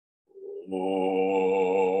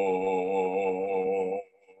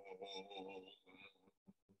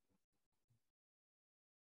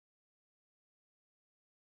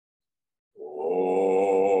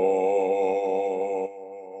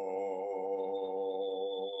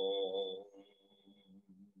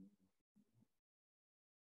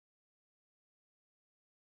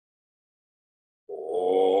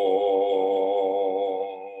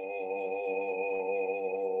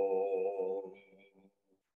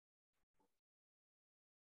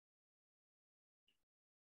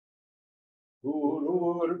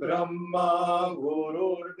Gurur Brahma,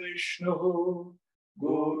 Gurur Vishnu,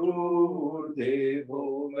 Gurur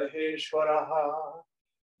Devo Maheshwaraha,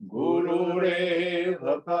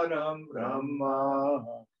 Gurureva Param Brahma,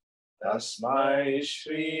 Tasmai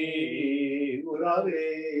Shri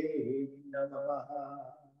Gurave Namaha.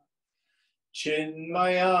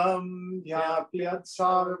 Chinmayam Vyapyat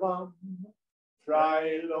Sarvam,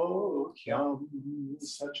 Trilokyam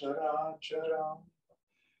Sacharacharam,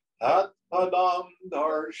 Atpadam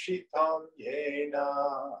Darshitam Yena,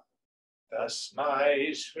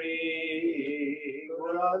 Tasmai Shri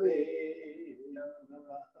Gurave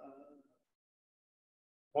Namaha.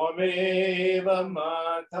 Tvameva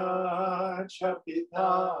Mata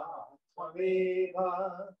Chapita,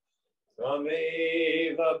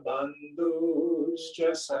 Tvameva Bandhuscha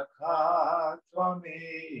Sakha,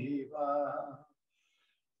 Tvameva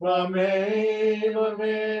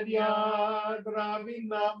Vedya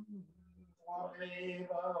Dravinam,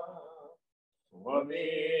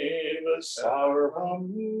 Tvameva Sarvam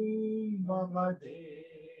Mama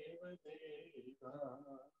Deva Deva,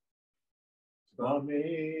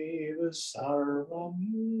 Tvameva Sarvam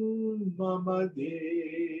Mama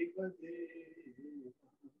Deva Deva.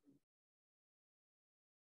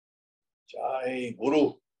 Jai Guru.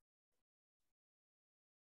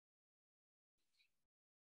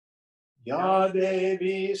 Ya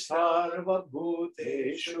Devi Sarva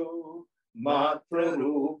Bhuteshu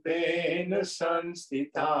Matrarupena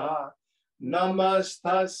Sanstita,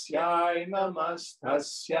 Namastasyai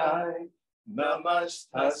Namastasyai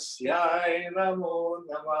Namastasyai Namo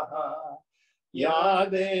Namaha. Ya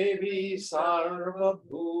Devi Sarva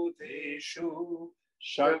Bhuteshu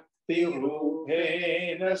Shakti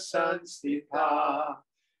Rupena Sanstita,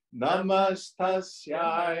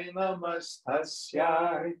 Namastasyai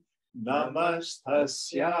Namastasyai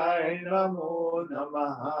Namastasyai Namo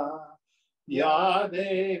Namaha. Ya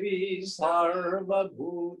Devi Sarva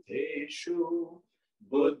Bhuteshu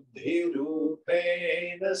Buddhi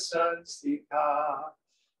Rupena Sanstita,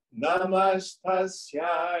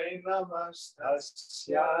 Namastasyai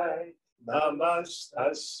Namastasyai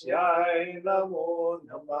Namastasyai Namo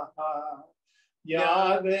Namaha.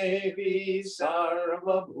 Ya Devi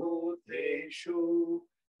Sarva Bhuteshu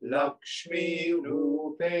Lakshmi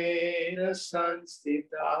Rupena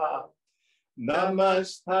Sanstita,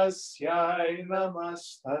 Namastasyai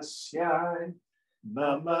Namastasyai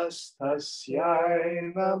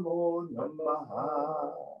Namastasyai Namo Namaha.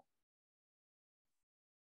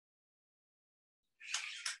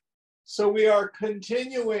 So we are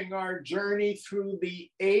continuing our journey through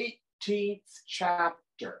the 18th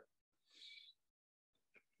chapter.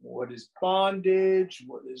 What is bondage?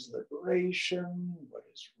 What is liberation? What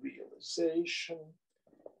is realization?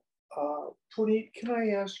 Puneet, can I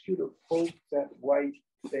ask you to poke that white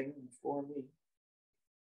thing for me?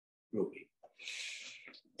 Ruby.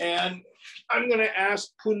 And I'm going to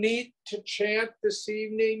ask Puneet to chant this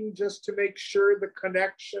evening just to make sure the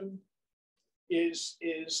connection is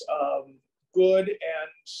good,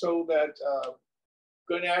 and so that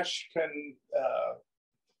Ganesh can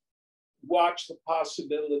watch the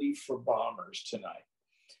possibility for bombers tonight.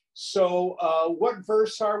 So what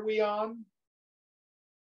verse are we on?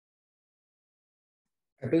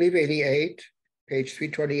 I believe 88, page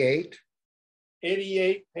 328.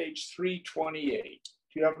 88, page 328.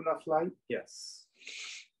 Do you have enough light? Yes.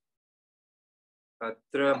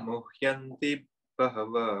 Atra muhyanti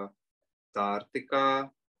bahava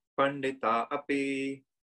tartika pandita api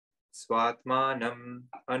swatmanam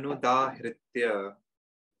anudahritya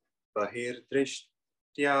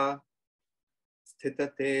bahirdrishtya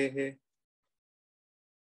sthitatehe.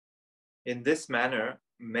 In this manner,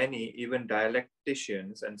 many, even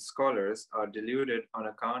dialecticians and scholars, are deluded on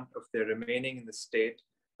account of their remaining in the state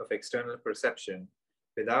of external perception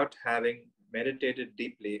without having meditated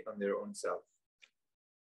deeply on their own self.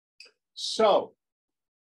 So,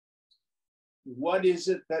 what is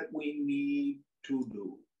it that we need to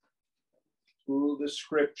do? Through the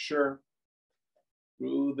scripture,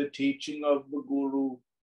 through the teaching of the Guru,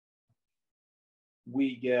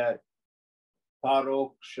 we get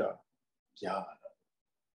paroksha jnana,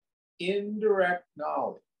 indirect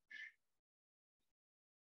knowledge.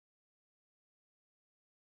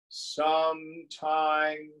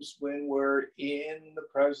 Sometimes when we're in the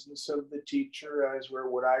presence of the teacher, as we're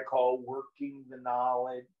what I call working the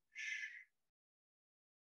knowledge,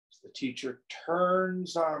 the teacher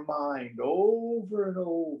turns our mind over and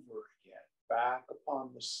over again back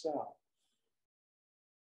upon the self.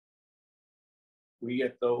 We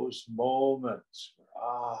get those moments where,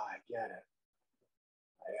 I get it.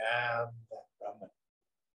 I am that Brahman.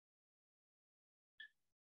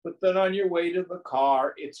 But then on your way to the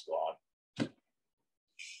car, it's gone.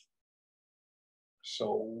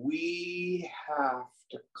 So we have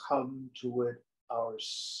to come to it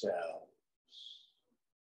ourselves.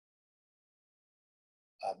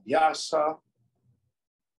 Abhyasa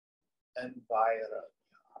and vairagya,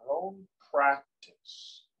 our own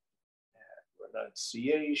practice. And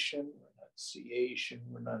renunciation, renunciation,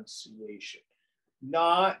 renunciation.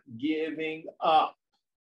 Not giving up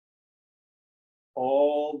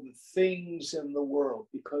all the things in the world,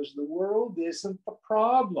 because the world isn't the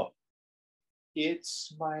problem.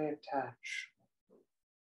 It's my attachment.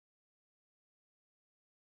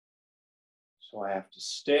 So I have to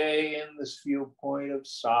stay in this viewpoint of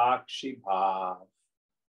Sakshi Bhav.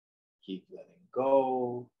 Keep letting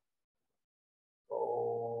go,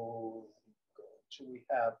 go, go, till we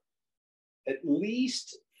have at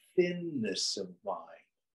least thinness of mind.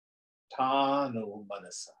 Tanu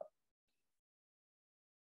manasa.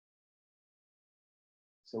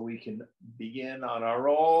 So we can begin on our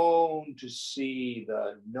own to see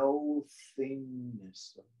the no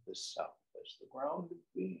thingness of the self as the ground of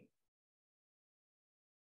being.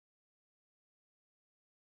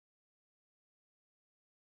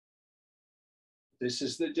 This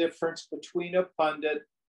is the difference between a pundit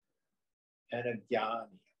and a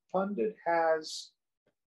jnani. A pundit has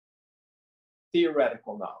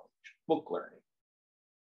theoretical knowledge, book learning.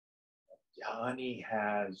 A jnani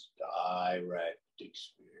has direct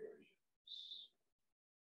experience.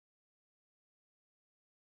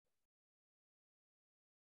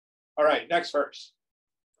 All right, next verse.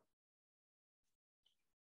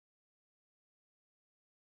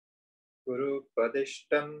 Guru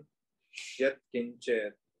padishtam yat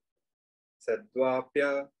kinchet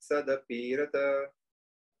sadvapya sadapirata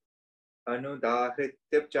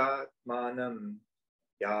anudahritya chatmanam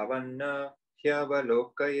yavanna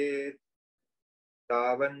hyavalokayet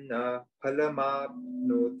tavanna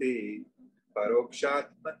phalamapnoti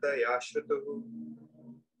parokshatmataya shrutuhu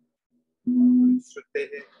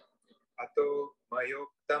shrutehe ato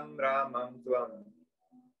mayoktam ramam tvam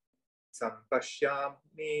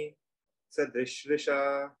sampashyami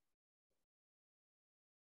sadrishrisha.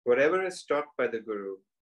 Whatever is taught by the Guru,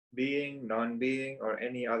 being, non-being, or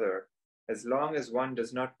any other, as long as one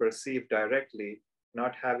does not perceive directly,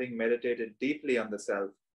 not having meditated deeply on the self,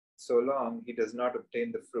 so long he does not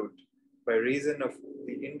obtain the fruit, by reason of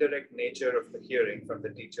the indirect nature of the hearing from the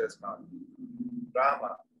teacher's mouth.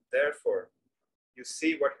 Rama, therefore, you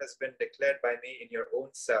see what has been declared by me in your own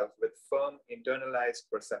self with firm internalized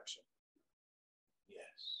perception. Yes.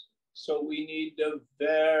 So we need to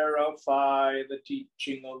verify the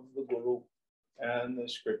teaching of the Guru and the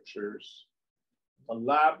scriptures, the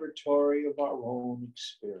laboratory of our own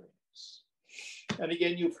experience. And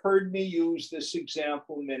again, you've heard me use this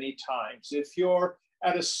example many times. If you're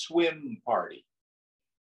at a swim party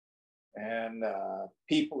and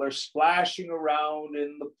people are splashing around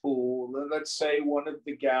in the pool, and let's say one of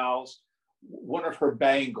the gals, one of her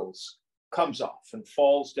bangles comes off and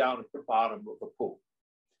falls down at the bottom of the pool.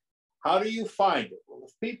 How do you find it? Well,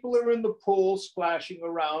 if people are in the pool splashing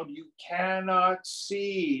around, you cannot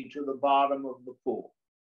see to the bottom of the pool.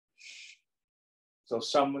 So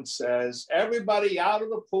someone says, everybody out of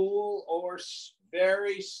the pool or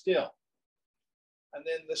very still. And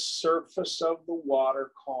then the surface of the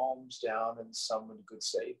water calms down and someone could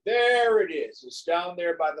say, there it is. It's down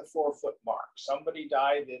there by the 4-foot mark. Somebody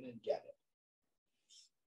dive in and get it.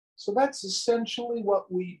 So that's essentially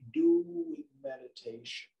what we do with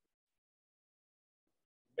meditation.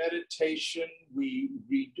 Meditation, we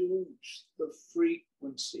reduce the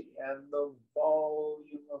frequency and the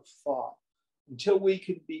volume of thought until we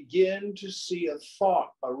can begin to see a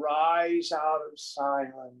thought arise out of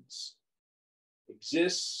silence,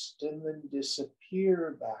 exist, and then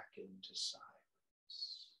disappear back into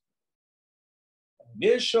silence.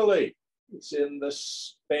 Initially, it's in the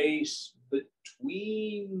space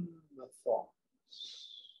between the thoughts.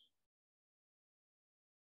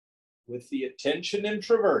 With the attention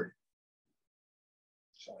introverted.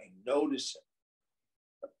 So I notice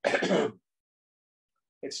it.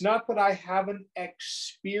 It's not that I have an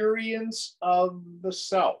experience of the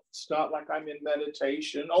self. It's not like I'm in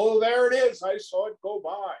meditation. Oh, there it is. I saw it go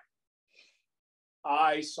by.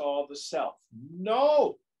 I saw the self.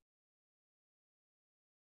 No.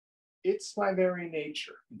 It's my very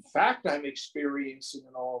nature. In fact, I'm experiencing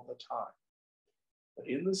it all the time. But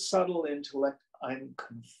in the subtle intellect, I'm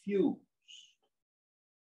confused.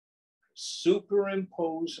 I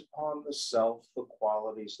superimpose upon the self the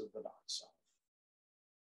qualities of the not-self.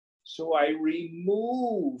 So I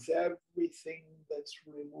remove everything that's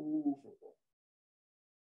removable.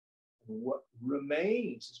 And what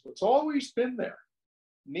remains is what's always been there.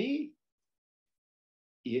 Me.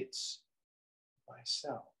 It's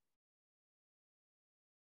myself.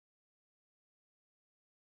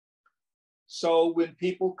 So when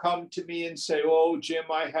people come to me and say, oh, Jim,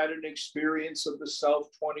 I had an experience of the self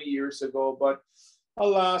 20 years ago, but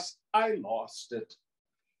alas, I lost it.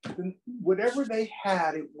 And whatever they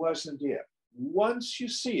had, it wasn't it. Once you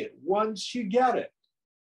see it, once you get it,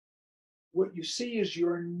 what you see is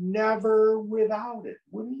you're never without it.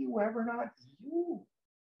 When are you ever not you?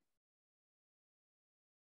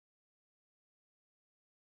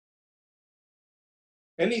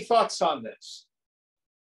 Any thoughts on this?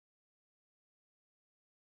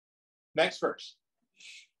 Next verse.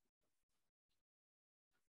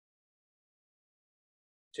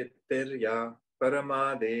 Chittirya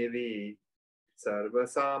Paramadevi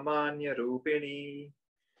Sarvasamanya Rupini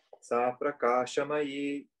Sa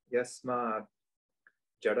Prakashamayi Yasmat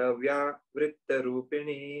Jadavya Vritta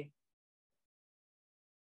Rupini.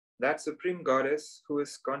 That supreme goddess, who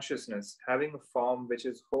is consciousness, having a form which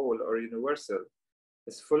is whole or universal,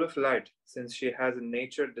 is full of light, since she has a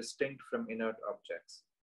nature distinct from inert objects.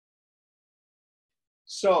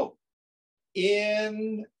 So,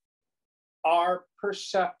 in our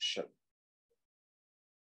perception,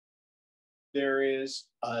 there is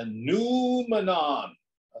a noumenon,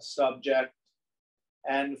 a subject,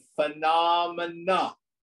 and phenomena,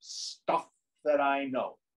 stuff that I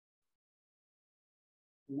know.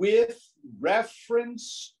 With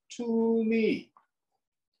reference to me,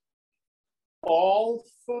 all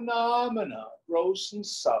phenomena, gross and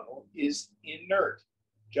subtle, is inert,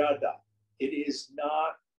 jada. It is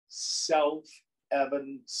not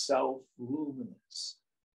self-evident, self-luminous.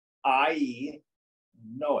 I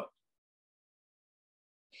know it.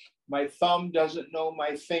 My thumb doesn't know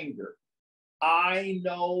my finger. I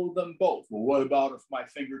know them both. Well, what about if my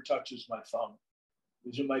finger touches my thumb?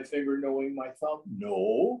 Isn't my finger knowing my thumb?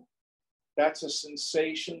 No. That's a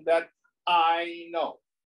sensation that I know.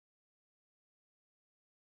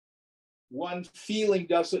 One feeling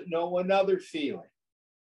doesn't know another feeling.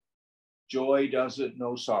 Joy doesn't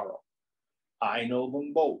know sorrow. I know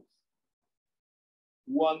them both.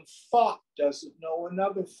 One thought doesn't know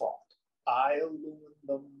another thought. I illumine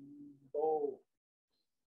them both.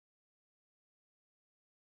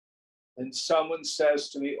 And someone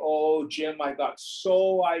says to me, oh, Jim, I got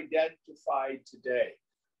so identified today.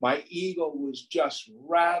 My ego was just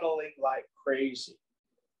rattling like crazy.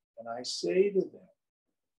 And I say to them,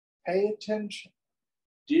 pay attention.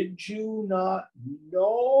 Did you not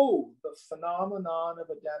know the phenomenon of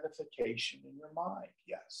identification in your mind?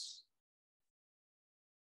 Yes.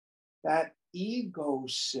 That ego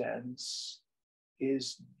sense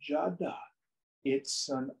is jada. It's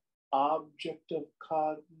an object of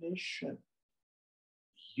cognition.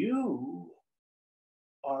 You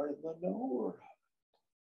are the knower of it.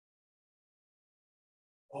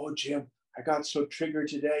 Oh, Jim, I got so triggered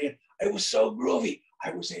today and it was so groovy.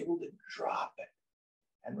 I was able to drop it.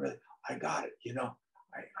 And really, I got it, you know,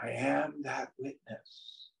 I am that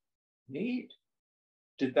witness. Neat.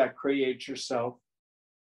 Did that create yourself?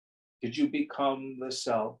 Did you become the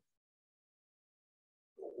self?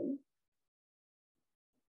 No.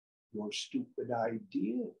 Your stupid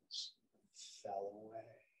ideas fell away.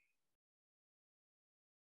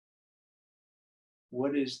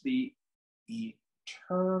 What is the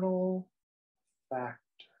eternal factor?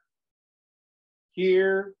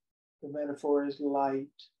 Here, the metaphor is light.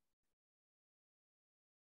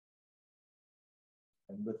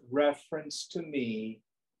 And with reference to me,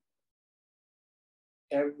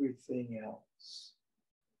 everything else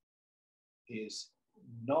is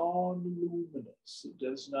non-luminous. It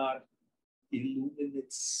does not illumine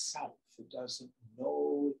itself. It doesn't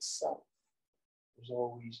know itself. There's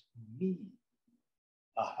always me,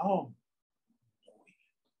 aham, knowing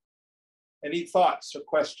it. Any thoughts or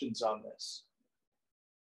questions on this?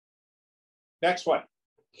 Next one.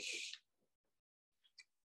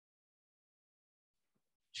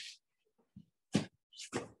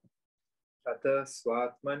 Tata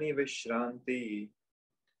Swatmani Vishranti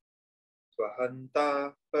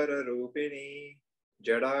Svahanta pararupini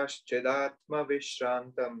jadash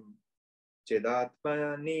vishrantam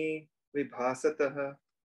chidatmani vibhasatah.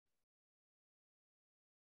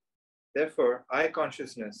 Therefore, I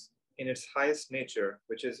consciousness, in its highest nature,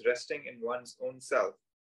 which is resting in one's own self,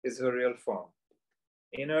 is her real form.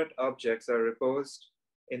 Inert objects are reposed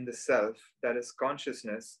in the self, that is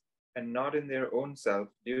consciousness, and not in their own self,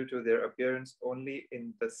 due to their appearance only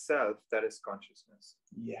in the self, that is consciousness.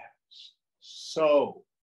 Yes. So,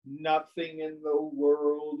 nothing in the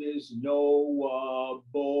world is knowable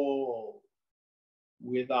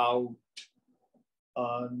without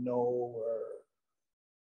a knower.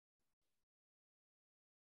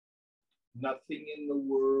 Nothing in the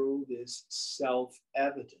world is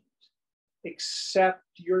self-evident except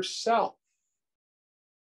yourself.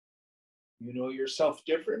 You know yourself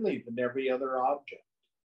differently than every other object.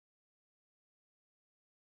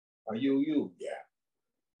 Are you you? Yeah.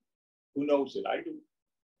 Who knows it? I do.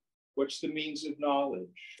 What's the means of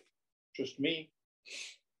knowledge? Just me.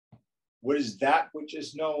 What is that which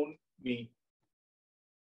is known? Me.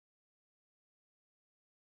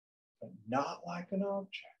 But not like an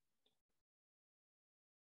object.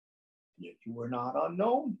 Yet you are not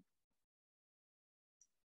unknown.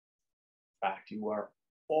 In fact, you are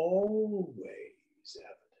always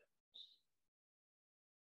evident.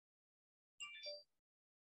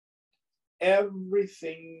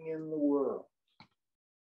 Everything in the world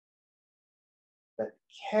that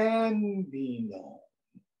can be known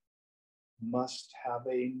must have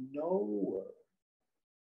a knower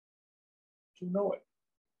to know it.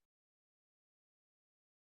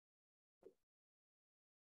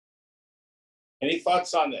 Any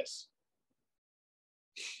thoughts on this?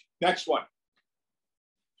 Next one.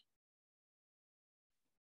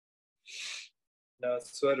 Na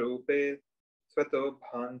swarupe swato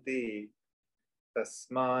bhanti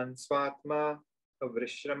tasman swatma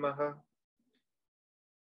avrishramah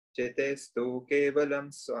chetestu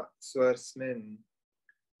kevalam swarsmin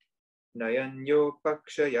nayanyo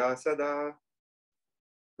pakshaya sada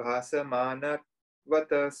bhasamanat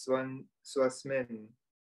vata swasmin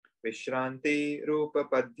vishranti rupa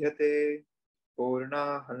padhyate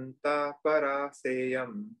purna hanta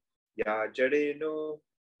paraseyam ya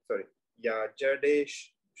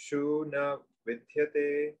jadeshu na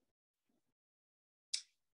vidyate.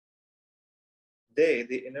 They,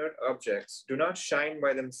 the inert objects, do not shine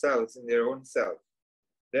by themselves in their own self.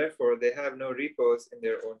 Therefore, they have no repose in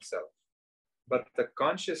their own self. But for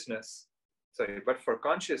consciousness,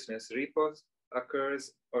 repose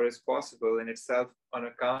occurs or is possible in itself on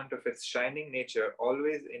account of its shining nature,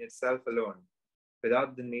 always in itself alone,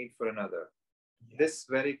 without the need for another. This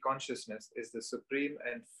very consciousness is the supreme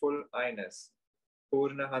and full I-ness,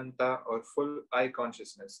 Purnahanta, or full I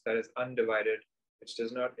consciousness that is undivided, which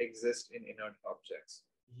does not exist in inert objects.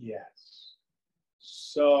 Yes.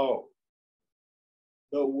 So,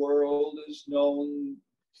 the world is known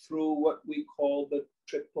through what we call the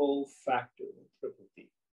triple factor, the triple P.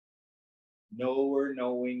 Knower,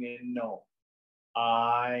 knowing, and known.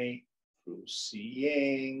 I, through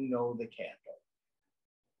seeing, know the candle.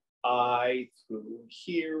 I, through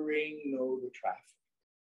hearing, know the traffic.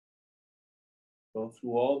 Go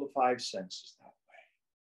through all the five senses that way.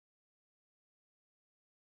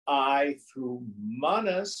 I, through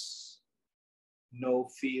manas, know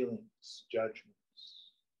feelings,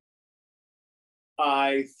 judgments.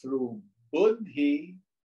 I, through buddhi,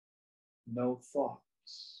 know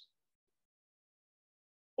thoughts.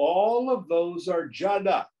 All of those are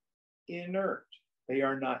jada, inert. They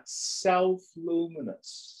are not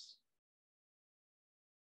self-luminous.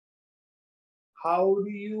 How do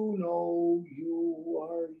you know you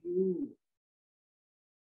are you?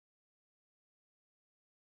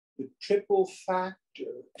 The triple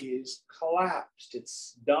factor is collapsed.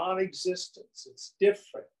 It's non-existence. It's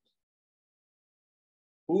different.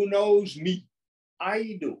 Who knows me?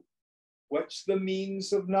 I do. What's the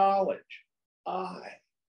means of knowledge? I.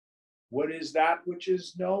 What is that which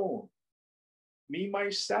is known? Me,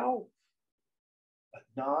 myself, but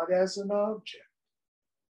not as an object.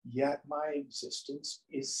 Yet my existence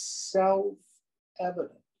is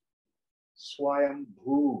self-evident.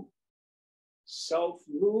 Swayambhu,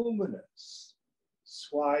 self-luminous.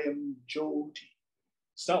 Swayam Jyoti.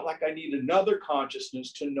 It's not like I need another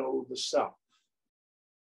consciousness to know the self.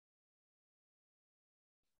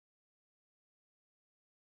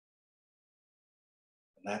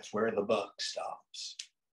 And that's where the buck stops.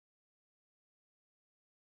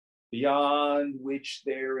 Beyond which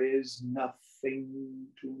there is nothing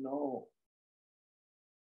to know.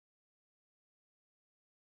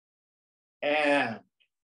 And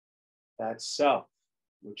that self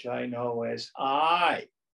which I know as I,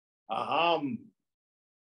 aham,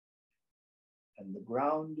 and the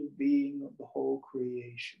ground of being of the whole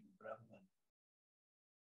creation, Brahman.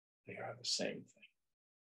 They are the same thing.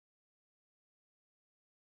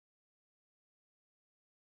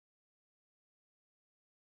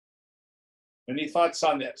 Any thoughts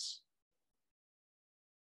on this?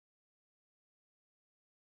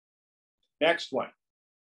 Next one.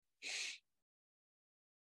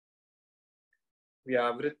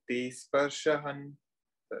 Vyavritti sparsha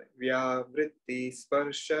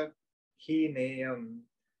hineyam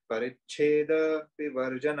paricheda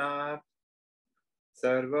vivarjanat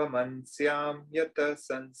sarvamansyam yata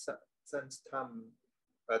sanstham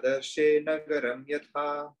adarshe nagaram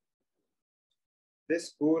yatha.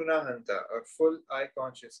 This Purnahanta, or full eye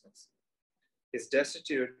consciousness, is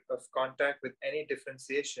destitute of contact with any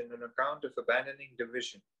differentiation on account of abandoning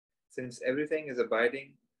division, since everything is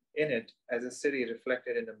abiding in it as a city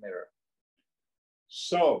reflected in a mirror.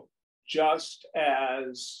 So, just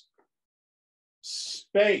as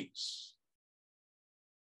space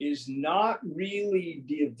is not really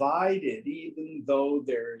divided, even though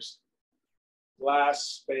there's glass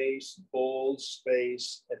space, bowl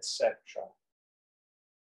space, etc.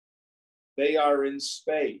 They are in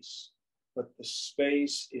space, but the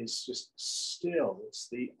space is just still. It's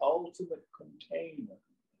the ultimate container.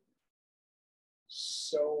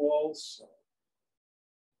 So also,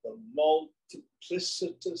 the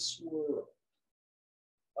multiplicitous world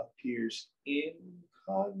appears in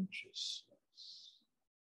consciousness.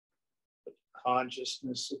 But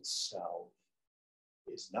consciousness itself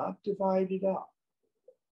is not divided up.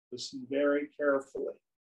 Listen very carefully.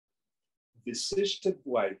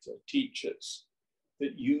 Visishtadvaita teaches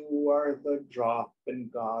that you are the drop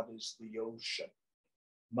and God is the ocean.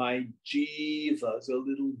 My jiva is a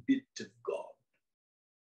little bit of God.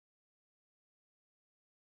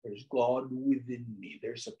 There's God within me.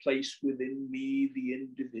 There's a place within me, the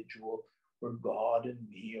individual, where God and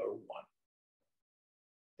me are one.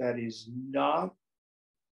 That is not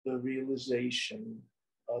the realization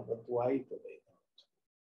of Advaita Vedanta.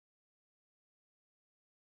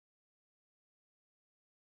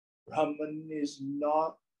 Brahman is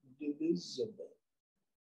not divisible.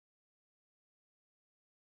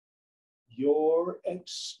 Your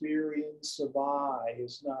experience of I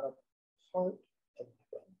is not a part of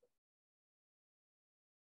Brahman.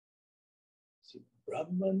 See,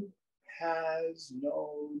 Brahman has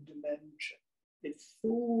no dimension. It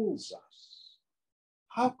fools us.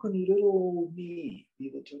 How can little old me be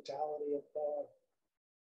the totality of God?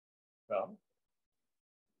 Well,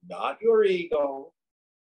 not your ego,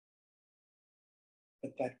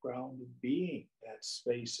 but that ground of being, that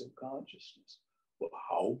space of consciousness. Well,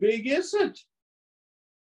 how big is it?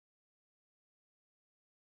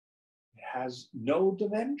 It has no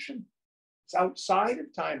dimension. It's outside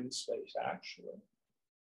of time and space, actually.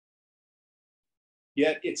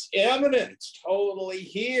 Yet it's immanent. It's totally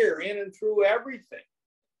here, in and through everything.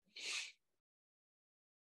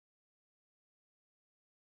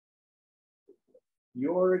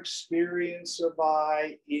 Your experience of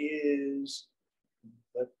I is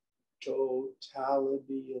the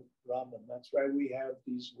totality of Brahman. That's why we have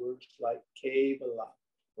these words like Kevala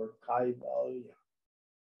or Kaivalya,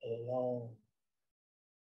 alone.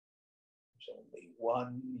 There's only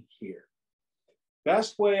one here.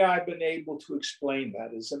 Best way I've been able to explain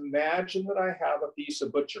that is imagine that I have a piece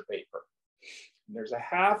of butcher paper. And there's a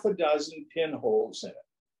half a dozen pinholes in it.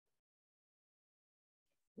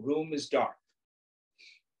 The room is dark.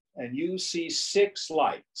 And you see 6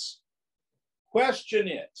 lights. Question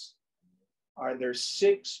is, are there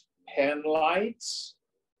 6 pen lights?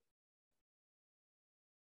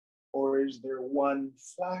 Or is there one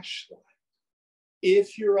flashlight?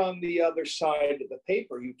 If you're on the other side of the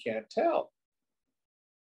paper, you can't tell.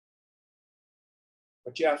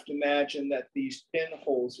 But you have to imagine that these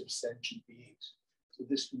pinholes are sentient beings. So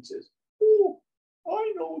this one says, oh,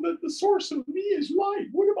 I know that the source of me is light.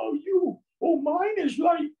 What about you? Oh, mine is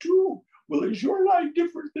light too. Well, is your light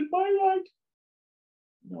different than my light?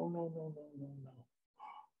 No, no, no, no, no,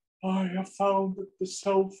 no. I have found that the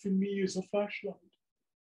self in me is a flashlight.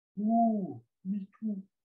 Ooh, me too.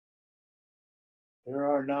 There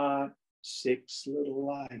are not 6 little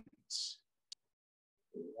lights.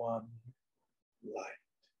 One light.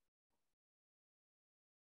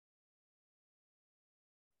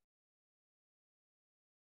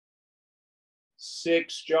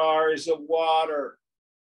 Six jars of water.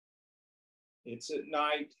 It's at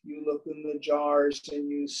night, you look in the jars and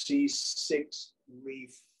you see 6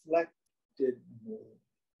 reflected moons.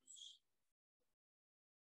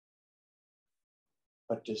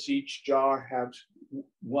 But does each jar have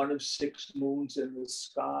one of 6 moons in the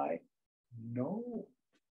sky? No.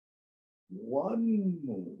 One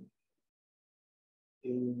moon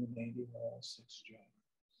illuminating all 6 genres.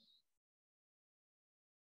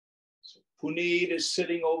 So Puneet is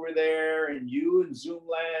sitting over there, and you in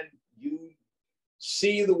Zoomland, you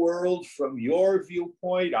see the world from your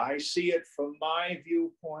viewpoint. I see it from my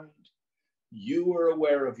viewpoint. You are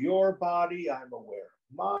aware of your body. I'm aware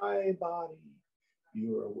of my body.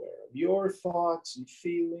 You're aware of your thoughts and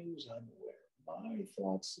feelings. I'm aware of my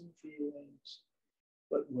thoughts and feelings.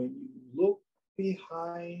 But when you look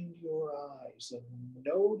behind your eyes and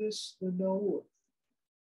notice the knower,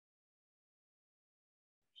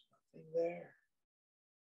 there's nothing there.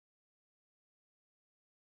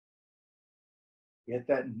 Yet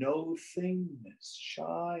that no thingness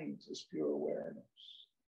shines as pure awareness.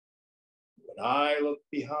 When I look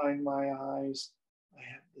behind my eyes, I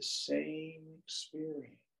have the same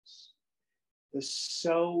experience. The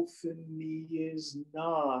self in me is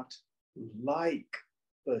not like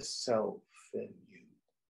the self in you.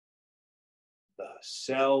 The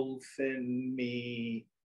self in me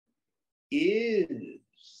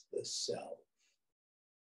is the self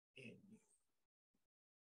in you.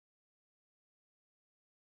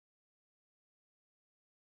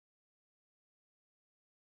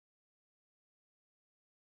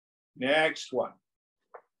 Next one.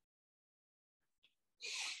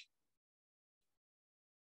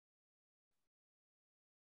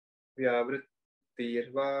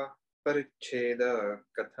 व्यावृत्तिर्वा परिच्छेद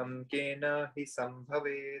कथं केन हि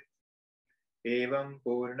संभवेत् एवं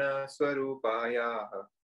पूर्णस्वरूपायाः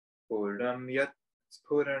पूर्णं यत्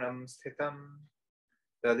स्फुरणं स्थितं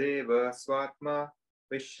तदेव स्वात्मा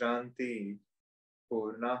विश्रान्ति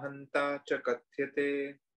पूर्णाहन्ता च कथ्यते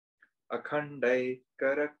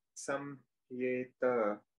अखण्डैकरसंह्येत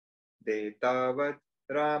देतावद्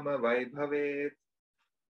Ram वैभवेत्.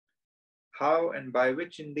 How and by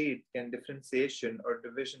which indeed can differentiation or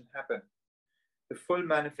division happen? The full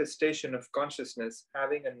manifestation of consciousness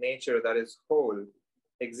having a nature that is whole,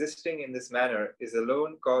 existing in this manner, is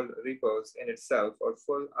alone called repose in itself or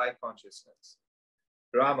full eye consciousness.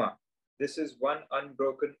 Rama, this is one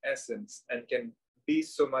unbroken essence and can be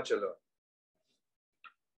so much alone.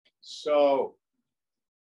 So,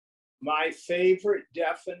 my favorite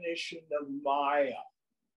definition of Maya,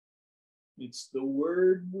 it's the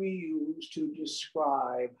word we use to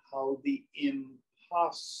describe how the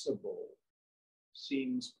impossible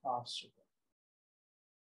seems possible.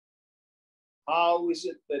 How is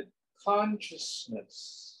it that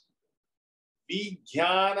consciousness,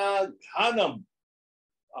 vijnana ghanam,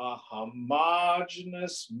 a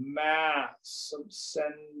homogeneous mass of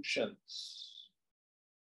sentience,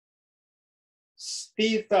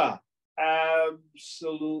 sthita,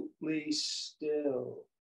 absolutely still,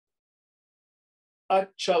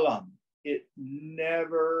 achalam, it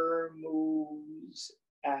never moves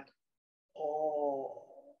at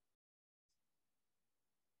all,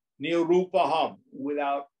 nirupaham,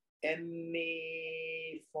 without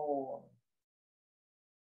any form,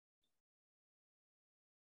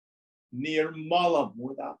 nirmalam,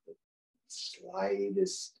 without the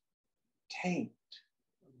slightest taint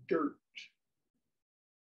of dirt,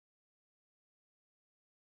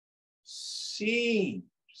 seems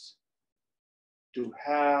to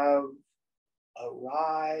have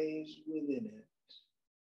arise within it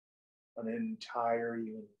an entire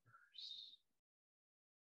universe.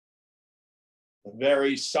 The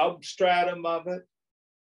very substratum of it,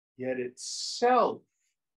 yet itself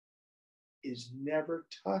is never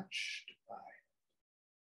touched by it.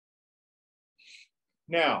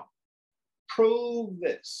 Now, prove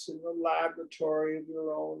this in the laboratory of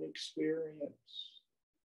your own experience.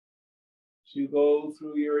 As you go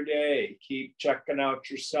through your day, keep checking out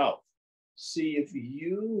yourself. See if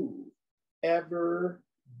you ever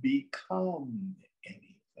become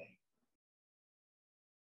anything.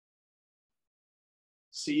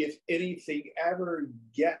 See if anything ever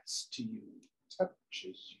gets to you,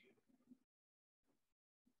 touches you.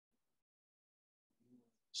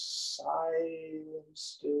 Silent,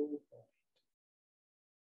 still point.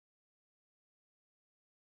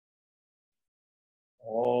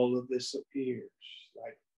 All of this appears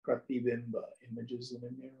like pratibimba, images in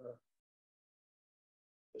a mirror.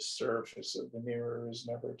 The surface of the mirror is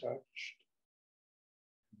never touched.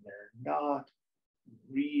 They're not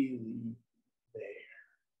really there.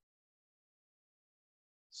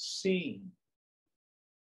 Seen,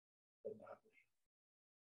 but not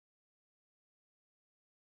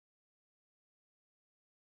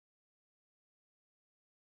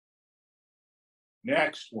real.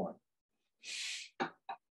 Next one.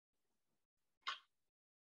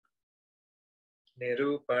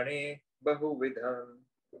 Nirupane bahuvidham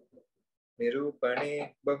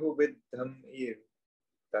iv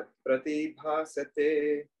tat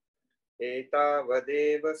pratibhasate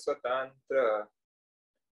etavadeva swatantra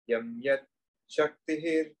yam yat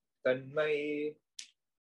shaktihir tanmai.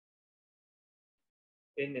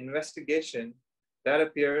 In investigation, that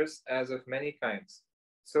appears as of many kinds.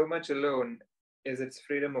 So much alone is its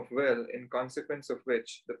freedom of will, in consequence of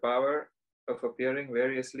which the power of appearing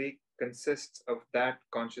variously consists of that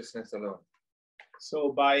consciousness alone.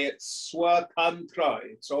 So by its swatantra,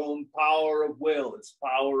 its own power of will, its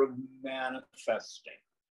power of manifesting,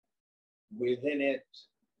 within it,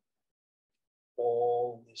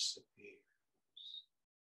 all this appears.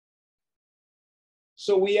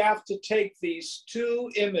 So we have to take these two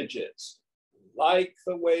images, like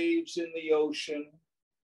the waves in the ocean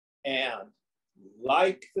and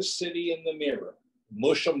like the city in the mirror,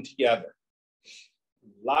 mush them together.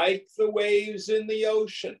 Like the waves in the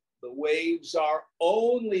ocean, the waves are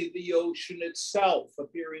only the ocean itself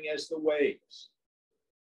appearing as the waves.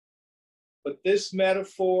 But this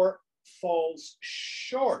metaphor falls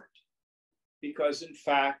short because, in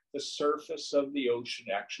fact, the surface of the ocean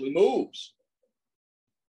actually moves.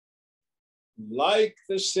 Like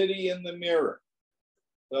the city in the mirror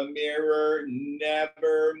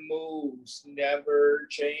never moves, never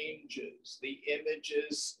changes. The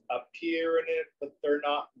images appear in it, but they're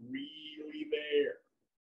not really there.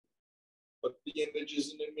 But the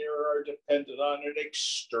images in the mirror are dependent on an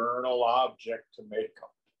external object to make them.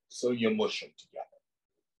 So you mush them together.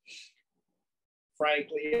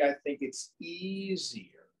 Frankly, I think it's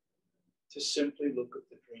easier to simply look at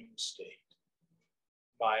the dream state.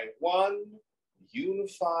 My one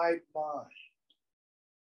unified mind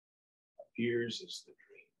appears as the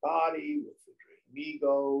dream body with the dream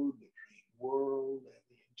ego, the dream world, and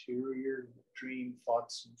the interior dream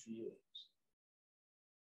thoughts and feelings.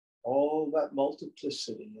 All that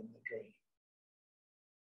multiplicity in the dream.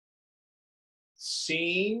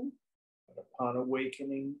 Seen, but upon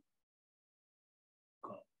awakening,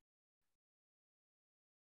 gone.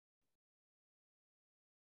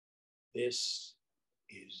 This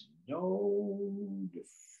is no different.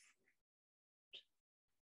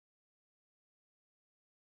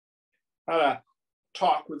 I had a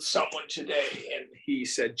talk with someone today, and he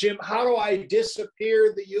said, Jim, how do I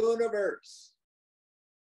disappear the universe?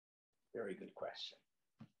 Very good question.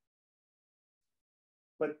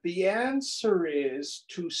 But the answer is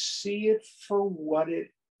to see it for what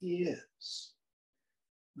it is.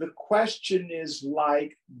 The question is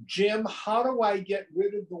like, Jim, how do I get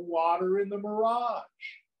rid of the water in the mirage?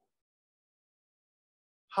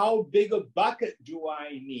 How big a bucket do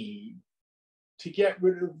I need to get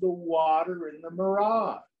rid of the water in the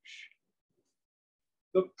mirage?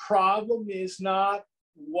 The problem is not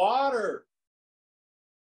water.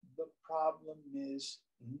 The problem is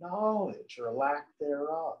knowledge or lack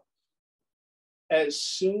thereof. As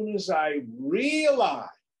soon as I realize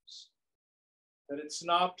that it's an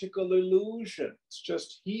optical illusion, it's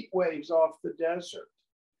just heat waves off the desert,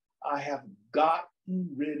 I have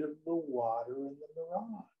gotten rid of the water in the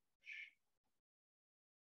mirage.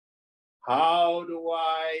 How do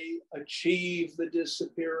I achieve the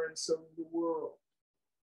disappearance of the world?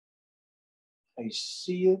 I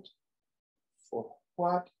see it for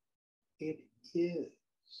what it is.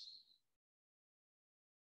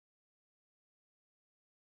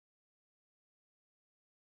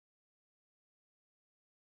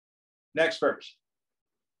 Next verse.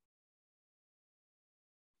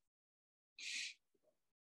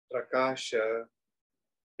 Prakasha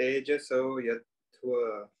tejaso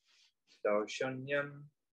yattva daushanyam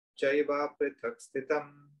chaiva prithak sthitam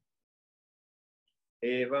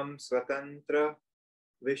evam swatantra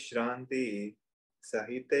vishranti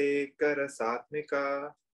sahite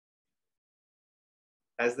karasatmika.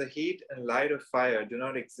 As the heat and light of fire do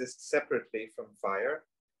not exist separately from fire,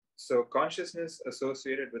 so consciousness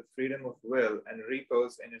associated with freedom of will and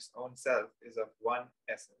repose in its own self is of one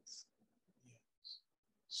essence. Yes.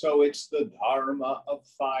 So it's the dharma of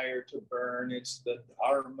fire to burn, it's the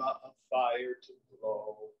dharma of fire to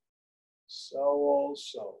glow. So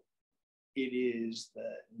also, it is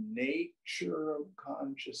the nature of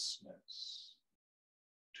consciousness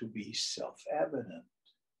to be self-evident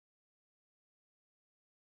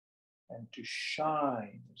and to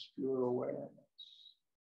shine as pure awareness.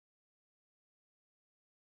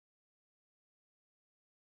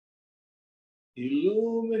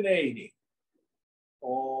 Illuminating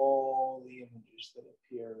all the images that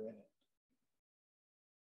appear in it,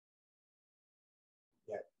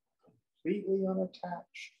 yet completely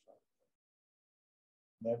unattached from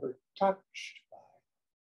them, never touched by,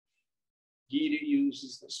 Gita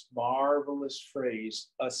uses this marvelous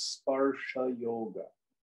phrase, asparsha yoga.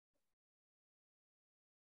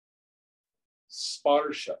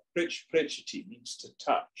 Sparsha, prichati means to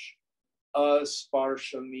touch.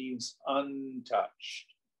 Asparsha means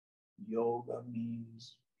untouched. Yoga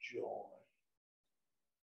means joy.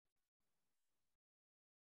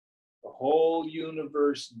 The whole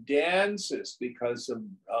universe dances because of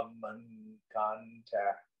Brahman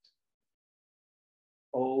contact.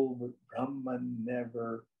 Oh, but Brahman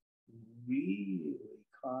never really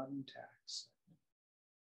contacts it.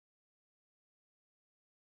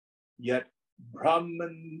 Yet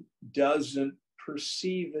Brahman doesn't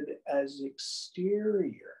perceive it as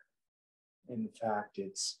exterior. In fact,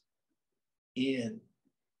 it's in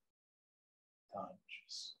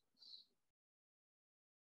consciousness.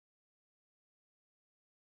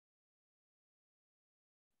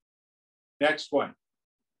 Next one.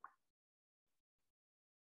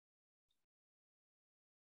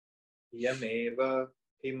 Yameva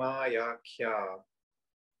himayakhya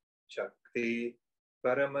shakti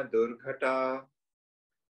paramadurghata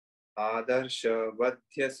adarsha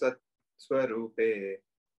vadhya swarupe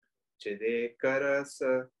chidekaras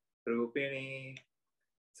rupini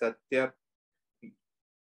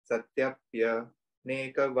satyapya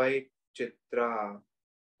nekavait chitra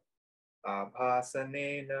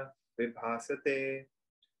abhasanena vibhasate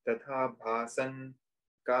tatha bhasan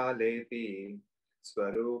kalepi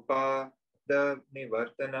swarupa the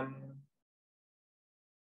nivartanam.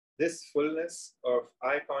 This fullness of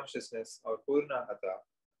I consciousness or Purnahata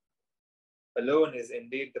alone is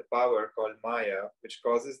indeed the power called Maya, which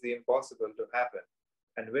causes the impossible to happen,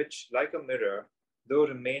 and which, like a mirror, though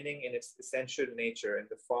remaining in its essential nature in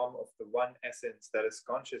the form of the one essence that is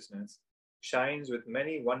consciousness, shines with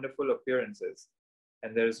many wonderful appearances,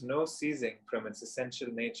 and there is no ceasing from its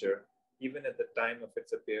essential nature, even at the time of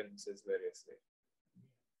its appearances variously.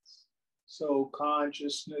 So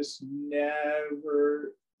consciousness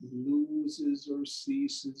never loses or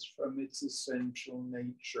ceases from its essential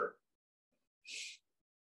nature.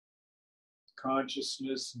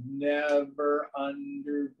 Consciousness never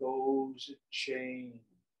undergoes a change.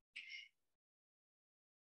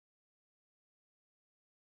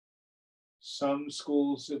 Some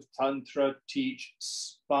schools of Tantra teach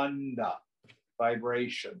spanda,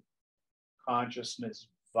 vibration. Consciousness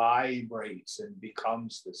vibrates and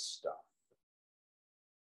becomes this stuff.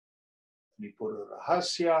 Tripura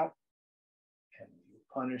Rahasya and the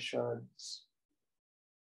Upanishads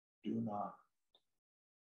do not.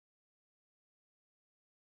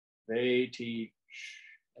 They teach,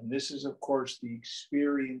 and this is, of course, the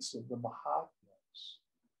experience of the Mahatmas.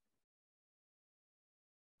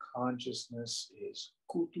 Consciousness is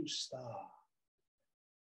kutusta,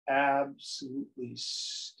 absolutely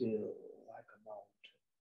still, like a mountain.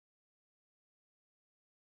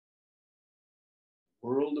 The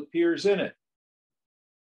world appears in it.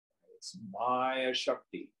 It's Maya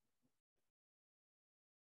Shakti.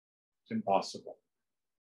 It's impossible.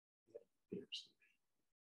 It appears.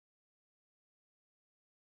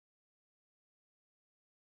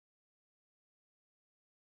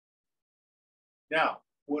 Now,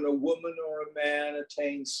 when a woman or a man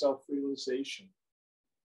attains self-realization,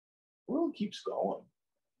 the world keeps going.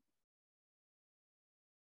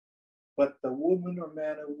 But the woman or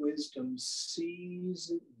man of wisdom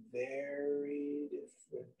sees it very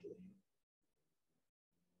differently.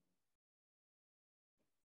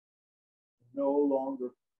 No longer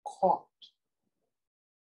caught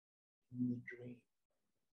in the dream.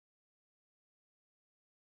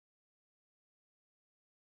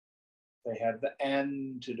 They have the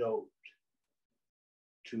antidote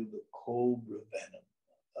to the cobra venom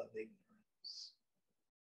of ignorance.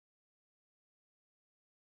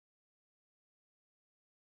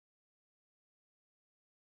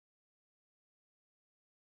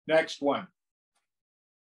 Next one.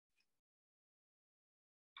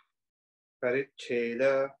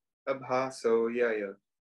 Paricheda abhaso yaya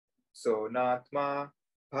sonatma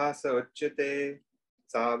bhasa uchyate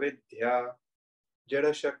savidya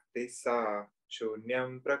jada shakti sa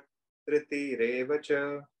shunyam prakriti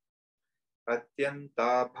revacha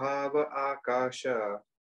atyanta bhava akasha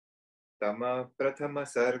tama prathama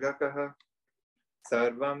sargakah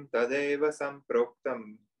sarvam tadeva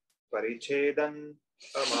samproktam parichedan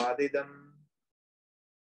amadidam.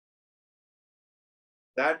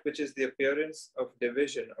 That which is the appearance of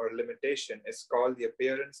division or limitation is called the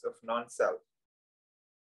appearance of non-self.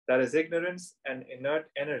 That is ignorance and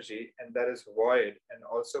inert energy, and that is void and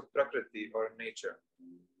also prakriti or nature.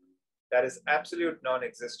 That is absolute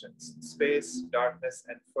non-existence, space, darkness,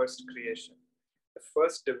 and first creation. The the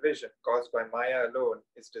first division caused by Maya alone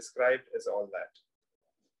is described as all that.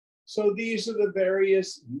 So these are the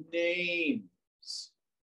various names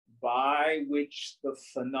by which the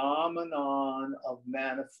phenomenon of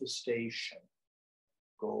manifestation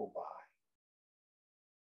go by.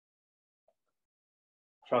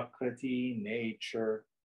 Prakriti, nature,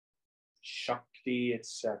 Shakti,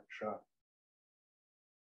 etc.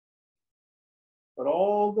 But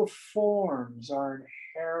all the forms are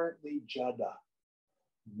inherently jada,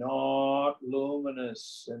 not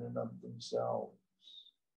luminous in and of themselves.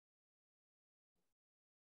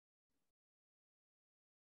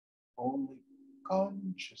 Only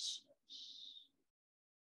consciousness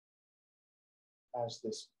has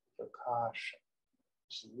this prakasha,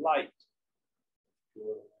 this light, pure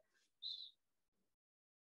awareness.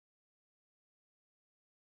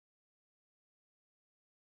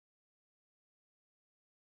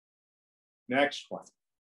 Next one.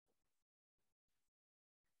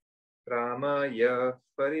 Ramaya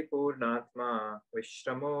paripurnatma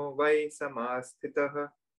vishramo vai samastitah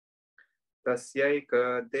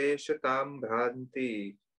tasyaika deshatam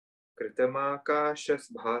bhranti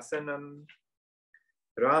kritamakashas bhasanam.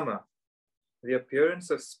 Rama, the appearance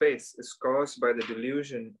of space is caused by the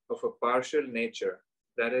delusion of a partial nature,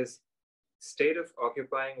 that is, state of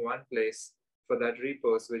occupying one place for that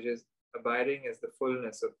repose which is abiding as the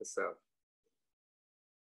fullness of the self.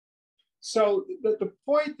 So the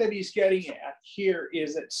point that he's getting at here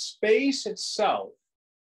is that space itself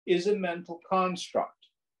is a mental construct.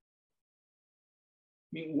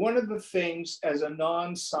 I mean, one of the things as a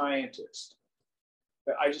non-scientist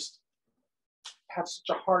that I just have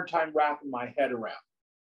such a hard time wrapping my head around,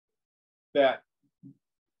 that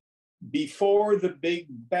before the Big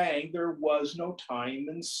Bang, there was no time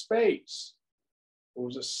and space. There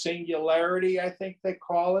was a singularity, I think they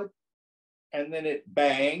call it, and then it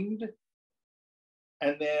banged,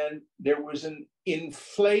 and then there was an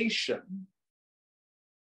inflation,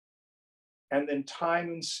 and then time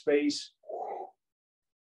and space,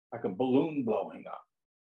 like a balloon blowing up.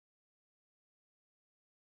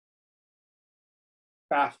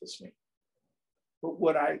 Baffles me. But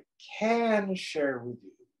what I can share with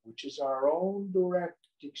you, which is our own direct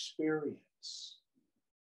experience,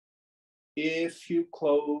 if you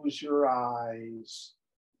close your eyes,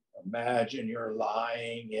 imagine you're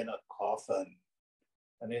lying in a coffin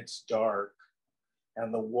and it's dark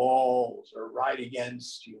and the walls are right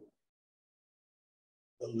against you,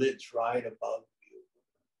 the lid's right above you.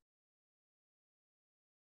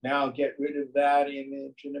 Now get rid of that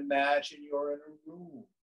image and imagine you're in a room.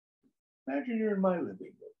 Imagine you're in my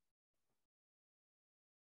living room,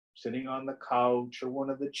 sitting on the couch or one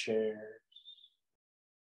of the chairs.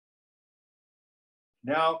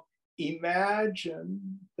 Now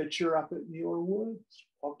imagine that you're up in your woods,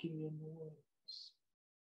 walking in the woods.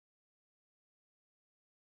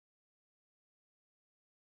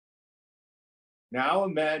 Now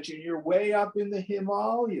imagine you're way up in the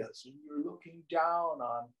Himalayas and you're looking down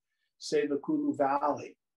on, say, the Kulu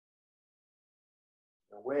Valley.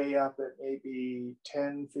 You're way up at maybe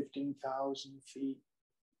 10, 15,000 feet,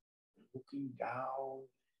 looking down,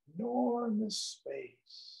 enormous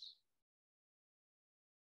space.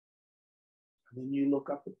 And then you look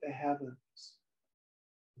up at the heavens,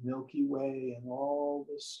 the Milky Way and all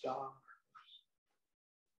the stars.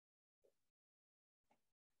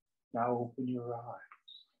 Now open your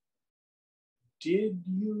eyes. Did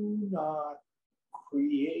you not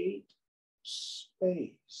create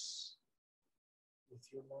space with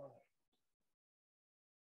your mind?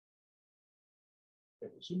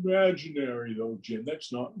 It was imaginary though, Jim.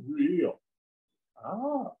 That's not real.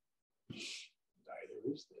 Ah,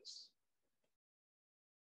 neither is this.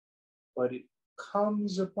 But it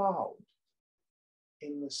comes about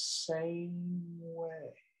in the same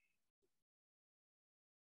way.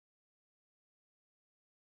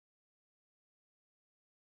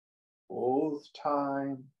 Both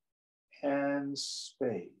time and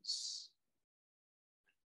space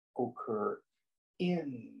occur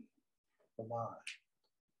in the mind.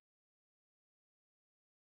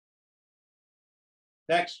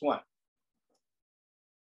 Next one.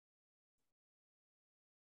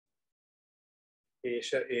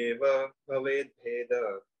 Esha eva bhaved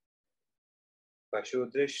bheda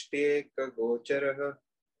pashudrishtyeka gocharaha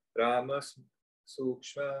rama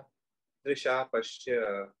sukshma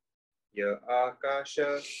drishapashya ya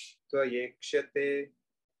akasha tvayekshate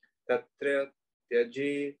tatra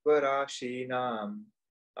tyaji varashinam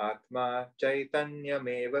atma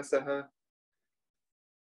chaitanyameva saha.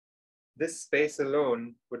 This space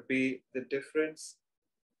alone would be the difference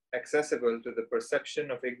accessible to the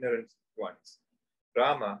perception of ignorant ones.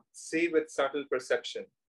 Rama, see with subtle perception.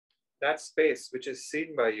 That space which is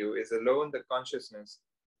seen by you is alone the consciousness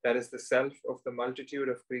that is the self of the multitude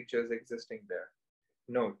of creatures existing there.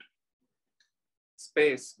 Note,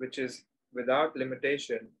 space which is without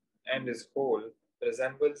limitation and is whole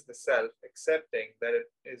resembles the self, excepting that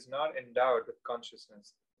it is not endowed with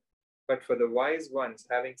consciousness. But for the wise ones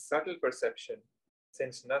having subtle perception,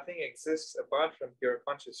 since nothing exists apart from pure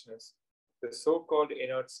consciousness, the so-called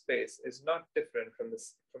inert space is not different from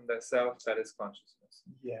the self that is consciousness.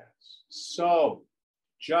 Yes. So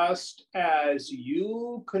just as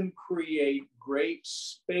you can create great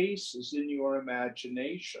spaces in your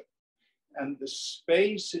imagination, and the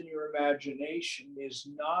space in your imagination is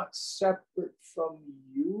not separate from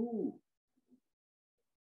you,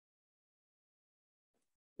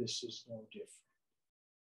 this is no different.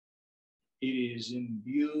 It is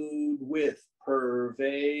imbued with,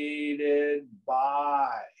 pervaded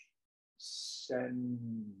by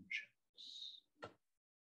sentience.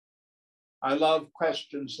 I love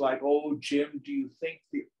questions like, oh, Jim, do you think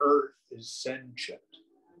the earth is sentient?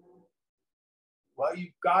 Well,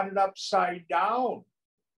 you've got it upside down.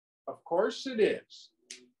 Of course it is,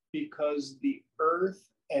 because the earth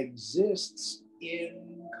exists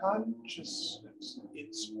in consciousness.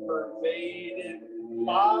 It's pervaded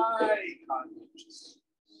by consciousness.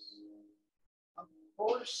 Of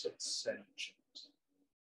course it's sentient.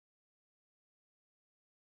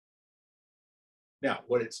 Now,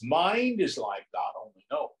 what its mind is like, God only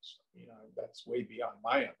knows. You know, that's way beyond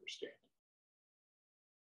my understanding.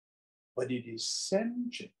 But it is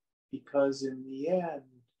sentient because in the end,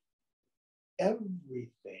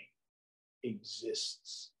 everything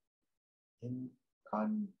exists in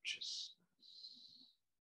consciousness.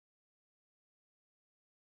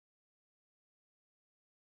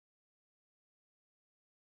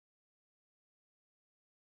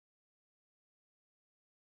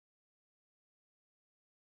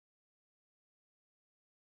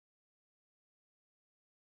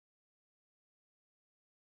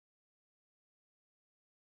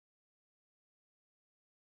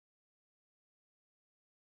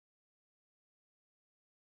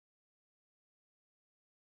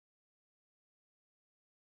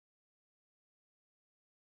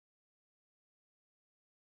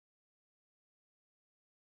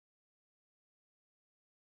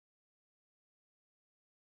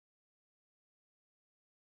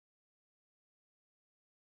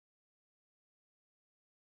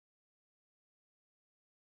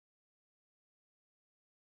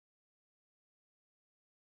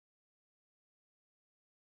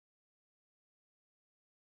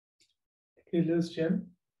 Did you lose Jim?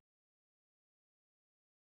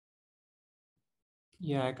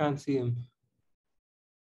 Yeah, I can't see him.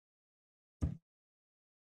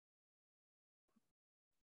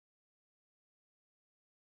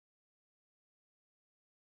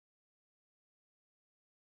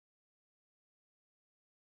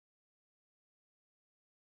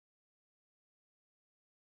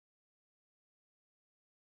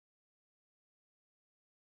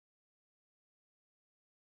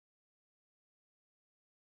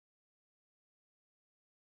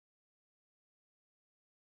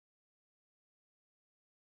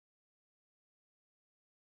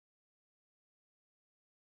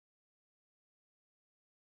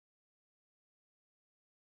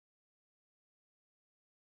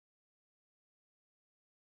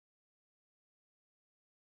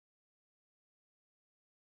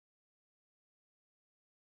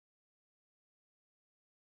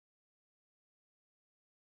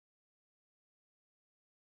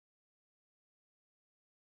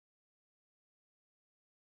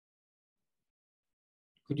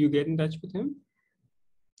 Could you get in touch with him?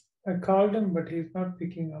 I called him, but he's not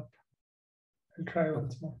picking up. I'll try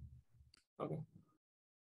once more. Okay.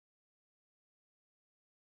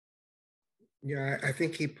 Yeah, I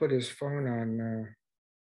think he put his phone on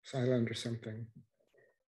silent or something.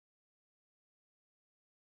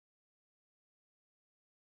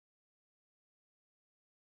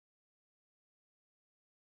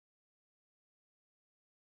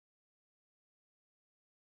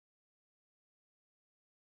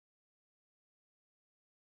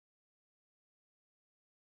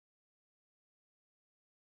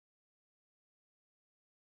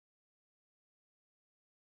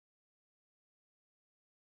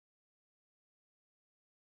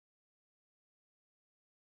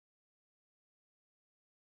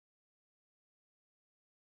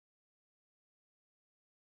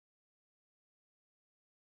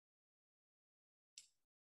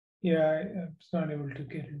 Yeah, I was not able to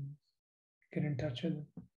get in touch with him.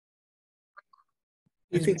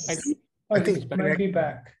 I think I think Oh, I think he might be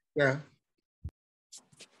back. yeah.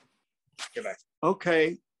 Get back.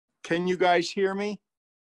 Okay. Can you guys hear me?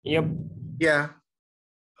 Yep. Yeah.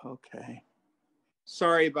 Okay.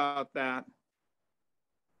 Sorry about that.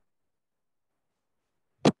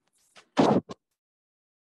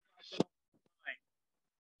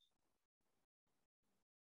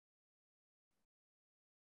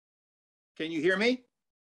 Can you hear me?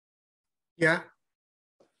 Yeah.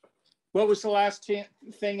 What was the last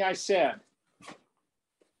thing I said?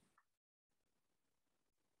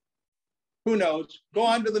 Who knows? Go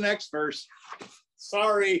on to the next verse.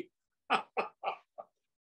 Sorry.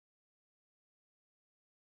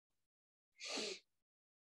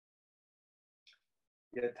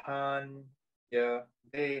 Yathanya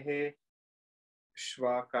dehe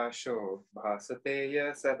shvakasho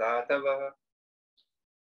bhasateya sadatava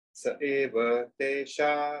sa eva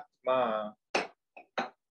teshatma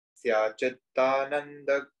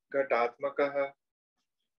syachittananda ghatatmakaha.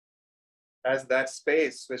 As that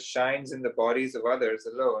space which shines in the bodies of others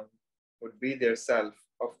alone would be their self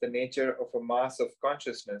of the nature of a mass of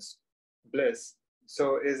consciousness, bliss,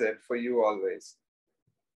 so is it for you always.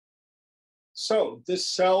 So the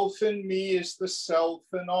self in me is the self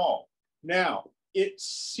in all. Now, it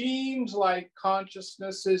seems like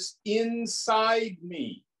consciousness is inside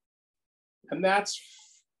me. And that's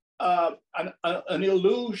an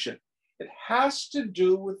illusion. It has to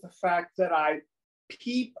do with the fact that I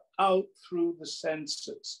peep out through the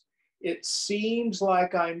senses. It seems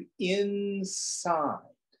like I'm inside.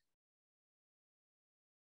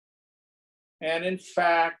 And in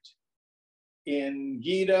fact, in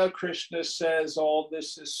Gita, Krishna says, all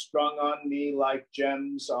this is strung on me like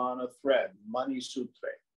gems on a thread, Mani Sutra.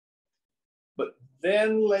 But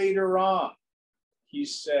then later on, he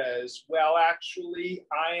says, well, actually,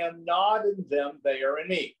 I am not in them, they are in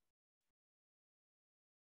me.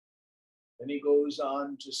 Then he goes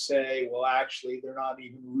on to say, well, actually, they're not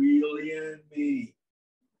even really in me.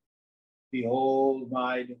 Behold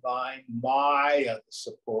my divine Maya, the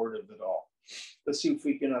support of it all. Let's see if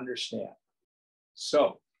we can understand.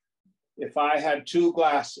 So, if I had two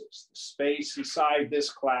glasses, the space inside this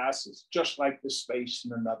glass is just like the space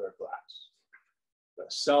in another glass. The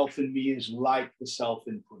self in me is like the self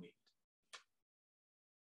in Puneet.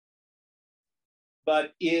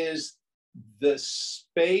 But is the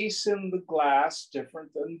space in the glass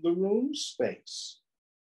different than the room space?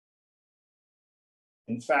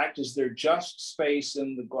 In fact, is there just space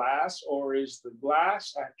in the glass, or is the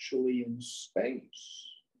glass actually in space?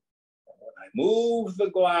 And when I move the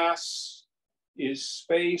glass, is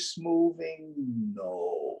space moving?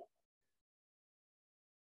 No.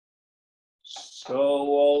 So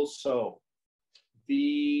also,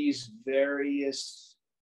 these various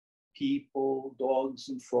people, dogs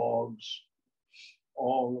and frogs,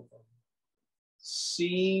 all of them,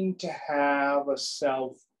 seem to have a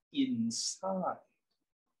self inside.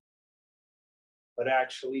 But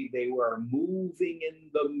actually they were moving in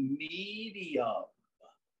the medium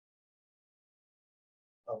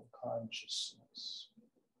of consciousness.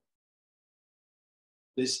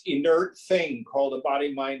 This inert thing called the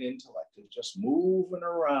body, mind, intellect is just moving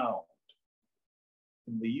around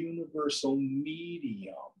in the universal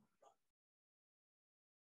medium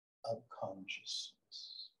of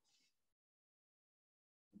consciousness.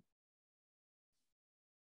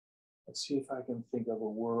 Let's see if I can think of a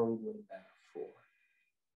worldly metaphor.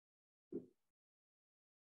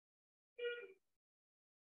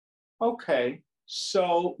 Okay,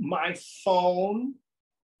 so my phone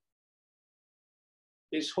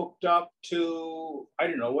is hooked up to, I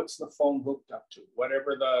don't know, what's the phone hooked up to?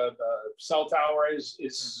 Whatever the cell tower is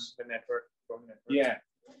The network, phone network. Yeah.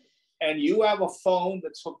 And you have a phone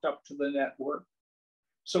that's hooked up to the network.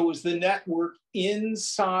 So is the network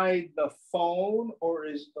inside the phone, or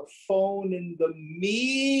is the phone in the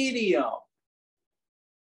medium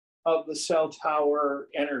of the cell tower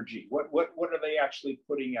energy? What are they actually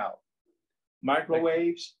putting out?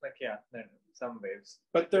 Microwaves? Like yeah, some waves.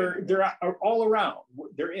 But they're all around.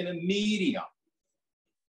 They're in a medium.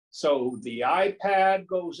 So the iPad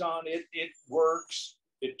goes on, it works,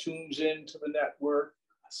 it tunes into the network.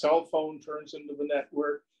 A cell phone turns into the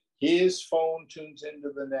network. His phone tunes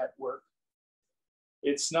into the network.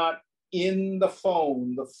 It's not in the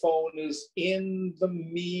phone is in the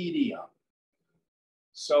medium.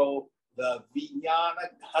 So the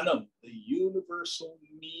Vijnana Dhanam, the universal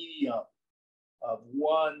medium of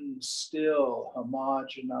one still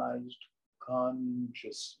homogenized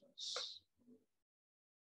consciousness,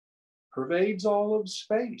 pervades all of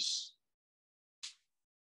space.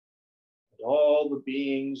 And all the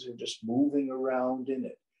beings are just moving around in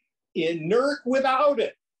it, inert without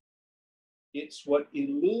it. It's what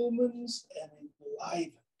illumines and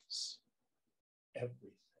enlivens.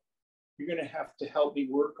 everything. You're going to have to help me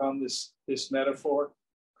work on this metaphor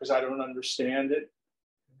because I don't understand it.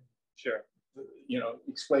 Sure. You know,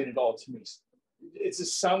 explain it all to me. Does it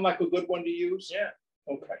sound like a good one to use? Yeah.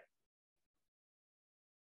 Okay.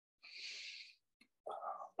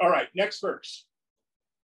 All right, next verse.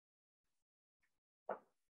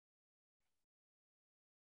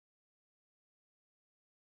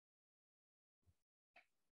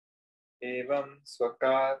 Evam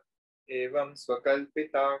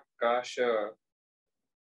swakalpitaakash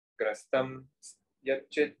grastam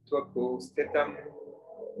yachitvaku sthitam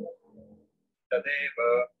tadeva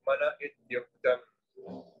mana ityuktam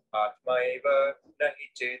atmaiva nahi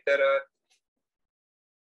chetarat.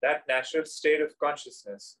 That natural state of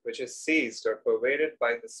consciousness which is seized or pervaded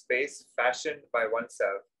by the space fashioned by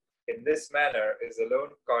oneself in this manner is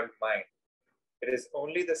alone called mind. It is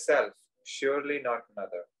only the self, surely not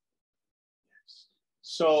another.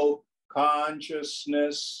 So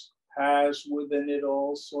consciousness has within it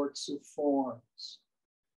all sorts of forms.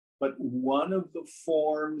 But one of the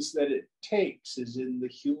forms that it takes is in the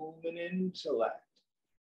human intellect.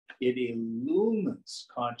 It illumines,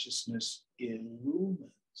 consciousness illumines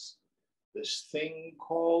this thing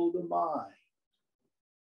called a mind,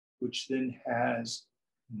 which then has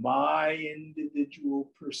my individual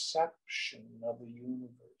perception of the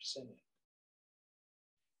universe in it.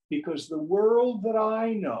 Because the world that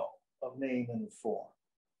I know of name and form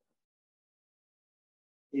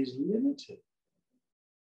is limited.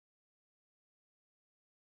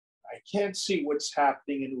 I can't see what's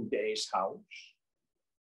happening in Uday's house.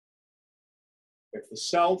 If the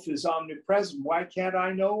self is omnipresent, why can't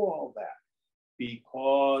I know all that?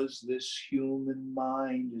 Because this human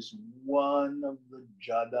mind is one of the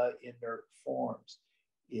jada inert forms.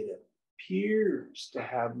 It appears to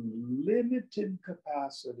have limited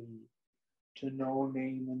capacity to know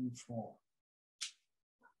name and form.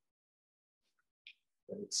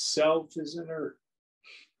 But itself is inert.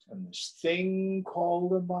 And this thing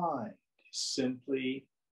called a mind is simply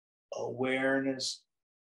awareness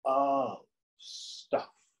of stuff.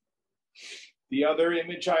 The other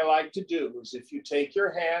image I like to do is if you take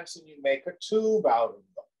your hands and you make a tube out of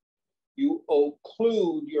them, you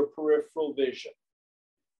occlude your peripheral vision.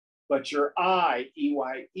 But your eye,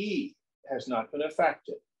 EYE, has not been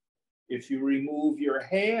affected. If you remove your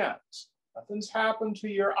hands, nothing's happened to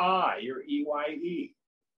your eye, your EYE.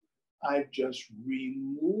 I've just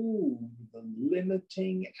removed the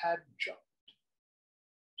limiting adjunct.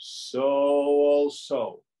 So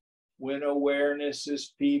also, when awareness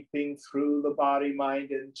is peeping through the body,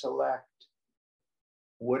 mind, intellect,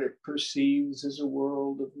 what it perceives is a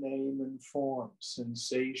world of name and form,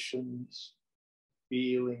 sensations,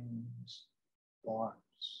 feelings,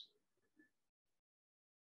 thoughts.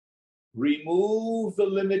 Remove the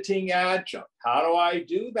limiting adjunct. How do I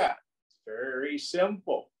do that? It's very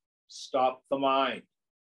simple. Stop the mind,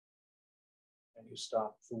 and you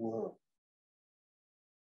stop the world.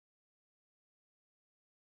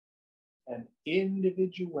 And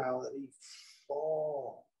individuality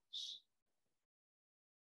falls.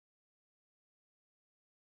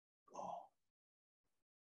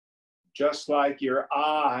 Just like your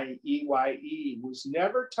eye, EYE, was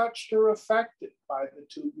never touched or affected by the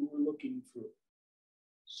tube you were looking through.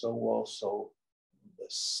 So also the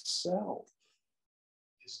self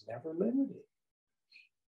is never limited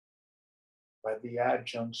by the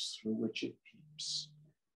adjuncts through which it peeps.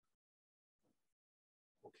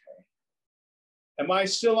 Okay. Am I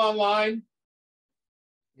still online?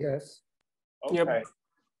 Yes. Okay. Yep.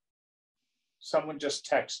 Someone just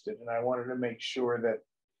texted and I wanted to make sure that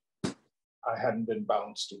I hadn't been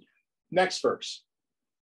bounced again. Next verse.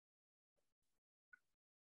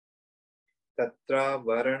 Tatra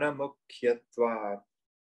varana mukhyatvat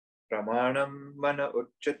pramanam mana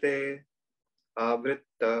uchyate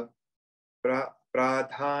avritta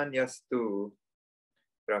pradhanyastu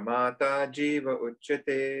pramata jiva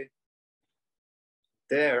uchyate.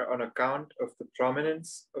 There, on account of the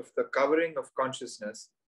prominence of the covering of consciousness,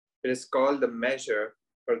 it is called the measure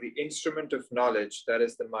or the instrument of knowledge, that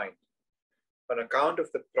is the mind. On account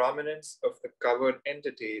of the prominence of the covered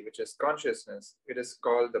entity, which is consciousness, it is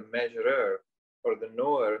called the measurer or the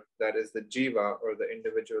knower, that is the jiva or the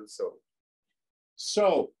individual soul.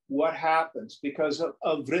 So what happens? Because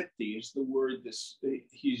of vritti is the word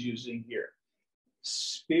he's using here.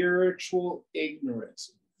 Spiritual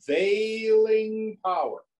ignorance, veiling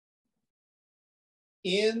power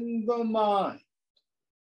in the mind.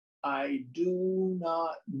 I do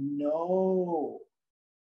not know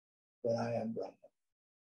that I am Brahman.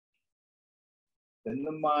 Then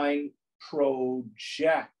the mind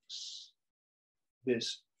projects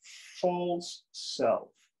this false self,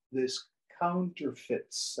 this counterfeit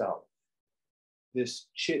self, this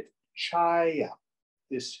ch18,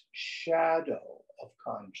 this shadow of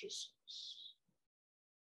consciousness.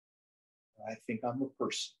 I think I'm a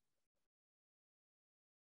person.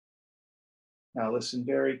 Now listen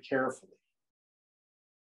very carefully.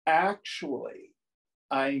 Actually,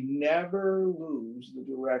 I never lose the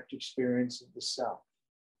direct experience of the self.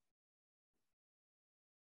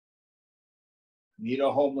 Meet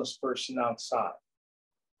a homeless person outside.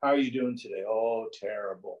 How are you doing today? Oh,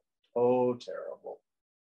 terrible. Oh, terrible.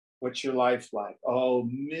 What's your life like? Oh,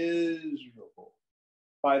 miserable.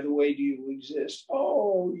 By the way, do you exist?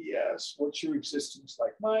 Oh, yes. What's your existence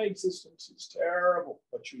like? My existence is terrible,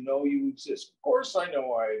 but you know you exist. Of course I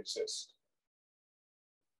know I exist.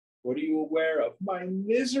 What are you aware of? My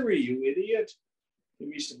misery, you idiot. Give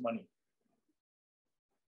me some money.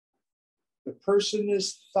 The person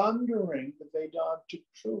is thundering the Vedanta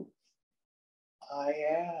truth. I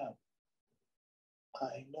am.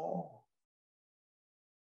 I know.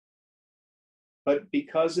 But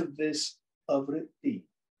because of this avritti,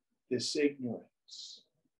 this ignorance,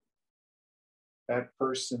 that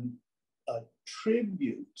person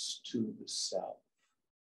attributes to the self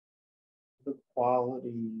the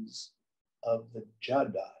qualities of the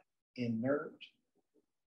jada, inert,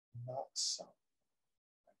 not self.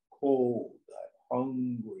 I'm cold, I'm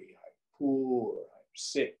hungry, I'm poor, I'm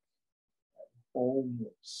sick, I'm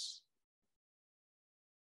homeless,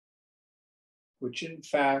 which in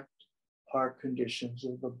fact are conditions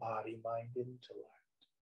of the body, mind, intellect,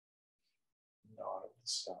 not of the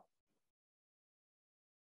self.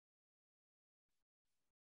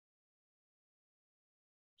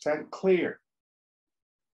 Is that clear?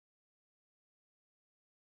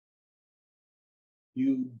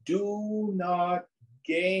 You do not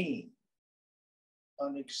gain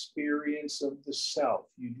an experience of the self.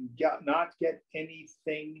 You do not get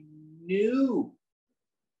anything new.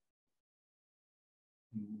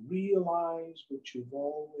 You realize what you've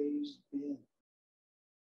always been.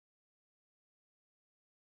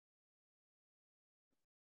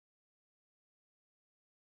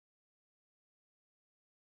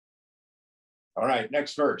 All right,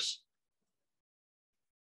 next verse.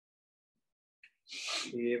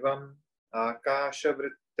 Evam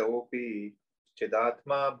akashavrittopi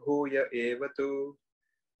chidatma bhuya evatu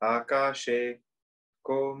akashe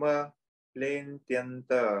koma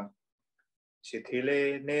lentyanta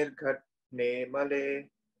shithile nirghatne male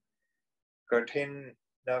kathin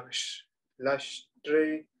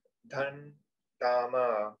lashtre dhan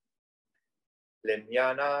tama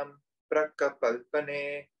linyanam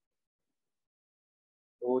prakapalpane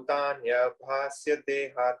bhutanya bhasya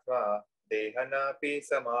dehatma dehanapi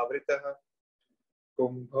samavritah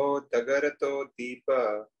kumbho dagarato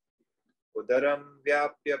deepa udaram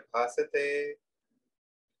vyapya bhasate.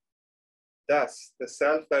 Thus, the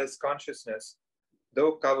self that is consciousness,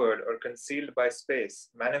 though covered or concealed by space,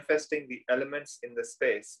 manifesting the elements in the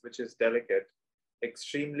space, which is delicate,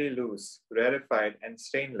 extremely loose, rarefied, and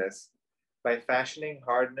stainless, by fashioning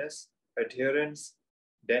hardness, adherence,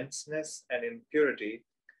 denseness, and impurity,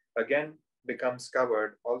 again becomes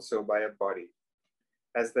covered also by a body.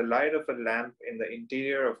 As the light of a lamp in the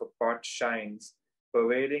interior of a pot shines,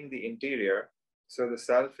 pervading the interior, so the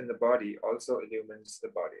self in the body also illumines the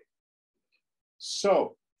body.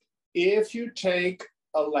 So, if you take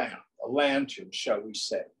a lamp, a lantern, shall we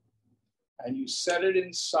say, and you set it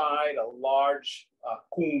inside a large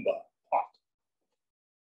kumbha pot,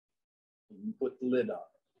 you put the lid on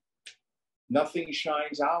it, nothing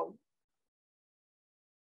shines out,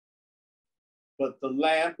 but the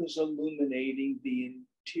lamp is illuminating the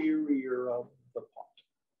interior of the pot.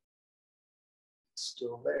 It's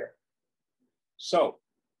still there. So,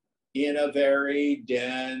 in a very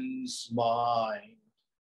dense mind,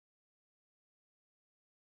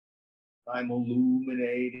 I'm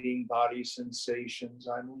illuminating body sensations,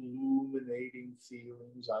 I'm illuminating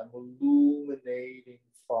feelings, I'm illuminating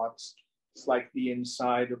thoughts. It's like the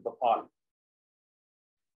inside of the pot.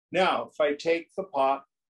 Now, if I take the pot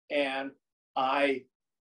and I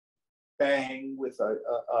bang with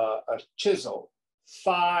a chisel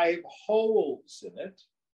 5 holes in it,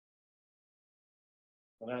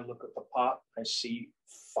 when I look at the pot, I see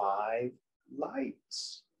 5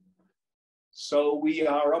 lights. So we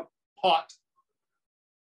are a pot,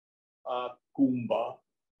 kumbha,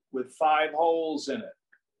 with 5 holes in it.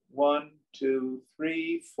 1, 2,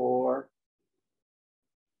 3, 4,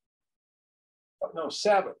 no,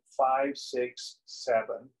 7, 5, 6, 7,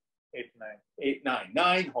 8, 9. 8, 9,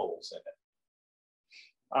 9 holes in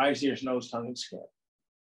it. Eyes, ears, nose, tongue, and skin.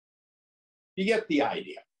 You get the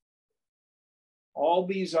idea. All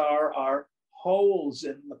these are holes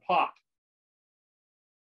in the pot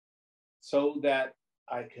so that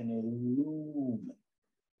I can illumine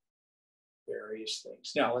various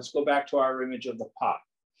things. Now let's go back to our image of the pot.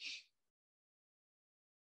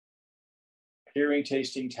 Hearing,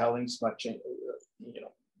 tasting, telling, smudging,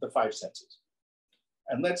 the five senses.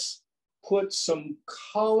 And let's put some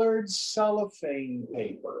colored cellophane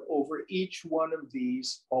paper over each one of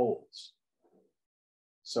these holes.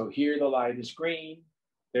 So here the light is green,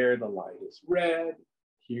 there the light is red,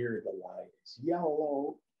 here the light is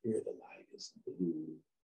yellow, here the light is blue.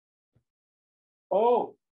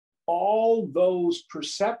 Oh, all those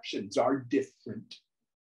perceptions are different.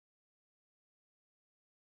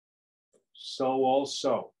 So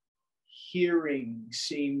also, hearing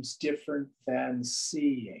seems different than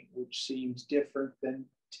seeing, which seems different than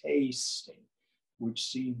tasting, which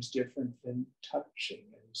seems different than touching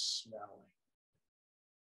and smelling.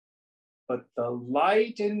 But the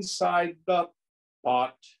light inside the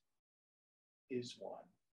pot is one.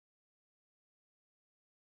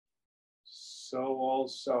 So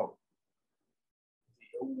also,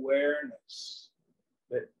 the awareness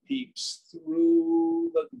that peeps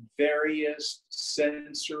through the various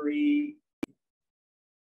sensory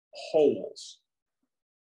holes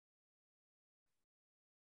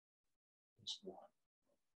is one.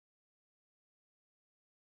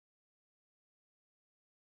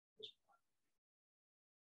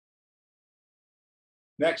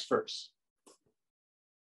 Next verse.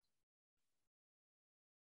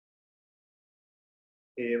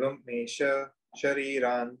 Evam mesha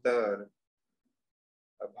sharirantar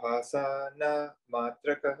abhasana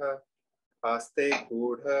matrakah aste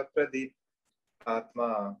gudha pradip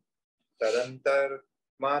atma tadantar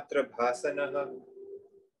matra bhasanah.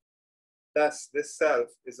 Thus, this self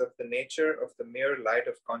is of the nature of the mere light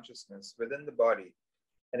of consciousness within the body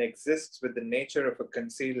and exists with the nature of a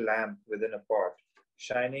concealed lamp within a pot,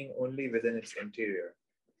 shining only within its interior.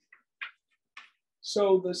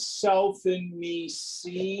 So the self in me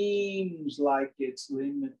seems like it's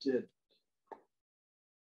limited.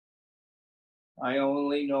 I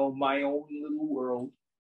only know my own little world.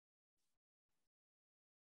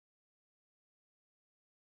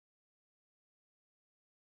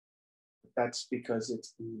 That's because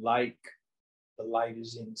it's like the light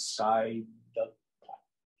is inside the pot.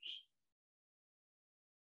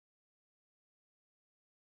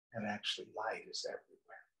 And actually light is everywhere.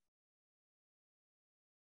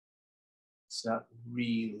 It's not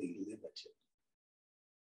really limited.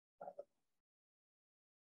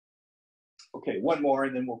 Okay, one more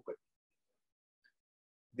and then we'll quit.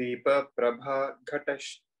 Deepa prabha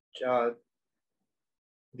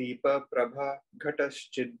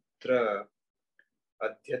ghataschitra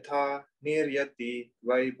adhyatha niryati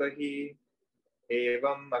vaibahi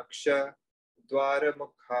evam aksha dwara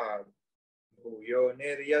mukha bhuyo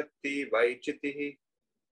niryati vaichitihi.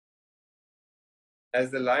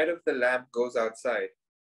 As the light of the lamp goes outside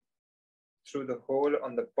through the hole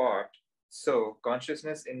on the pot, so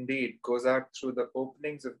consciousness indeed goes out through the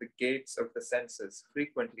openings of the gates of the senses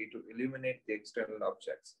frequently to illuminate the external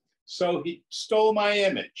objects. So he stole my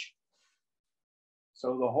image.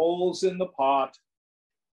 So the holes in the pot,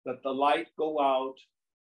 let the light go out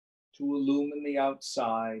to illumine the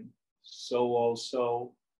outside. So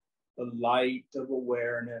also the light of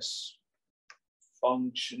awareness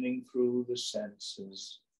functioning through the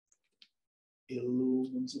senses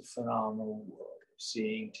illumines a phenomenal world.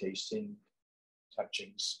 Seeing, tasting,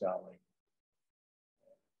 touching, smelling.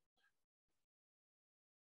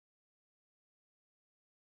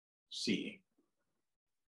 Seeing.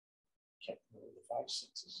 Can't remember the five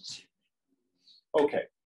senses. Okay.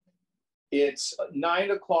 It's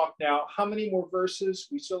 9 o'clock now. How many more verses?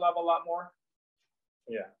 We still have a lot more?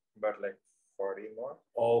 Yeah, about like 40 more.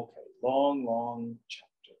 Okay, long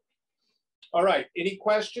chapter. All right, any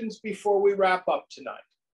questions before we wrap up tonight?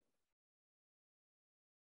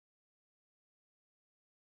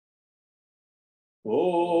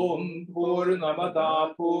 Om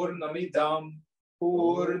Purnamada Purnamidam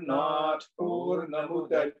Purnat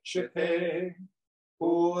Purnamudachyate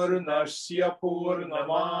Purnasya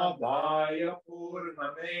Purnamadaya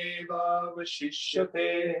Purnameva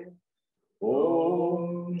Vashishyate.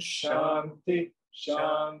 Om Shanti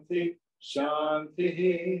Shanti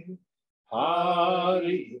Shanti.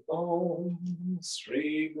 Hari Om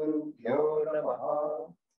Sri Guru Pyo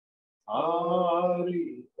Namaha.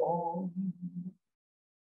 Hari Om.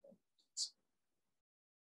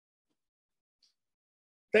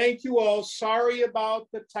 Thank you all. Sorry about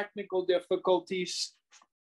the technical difficulties.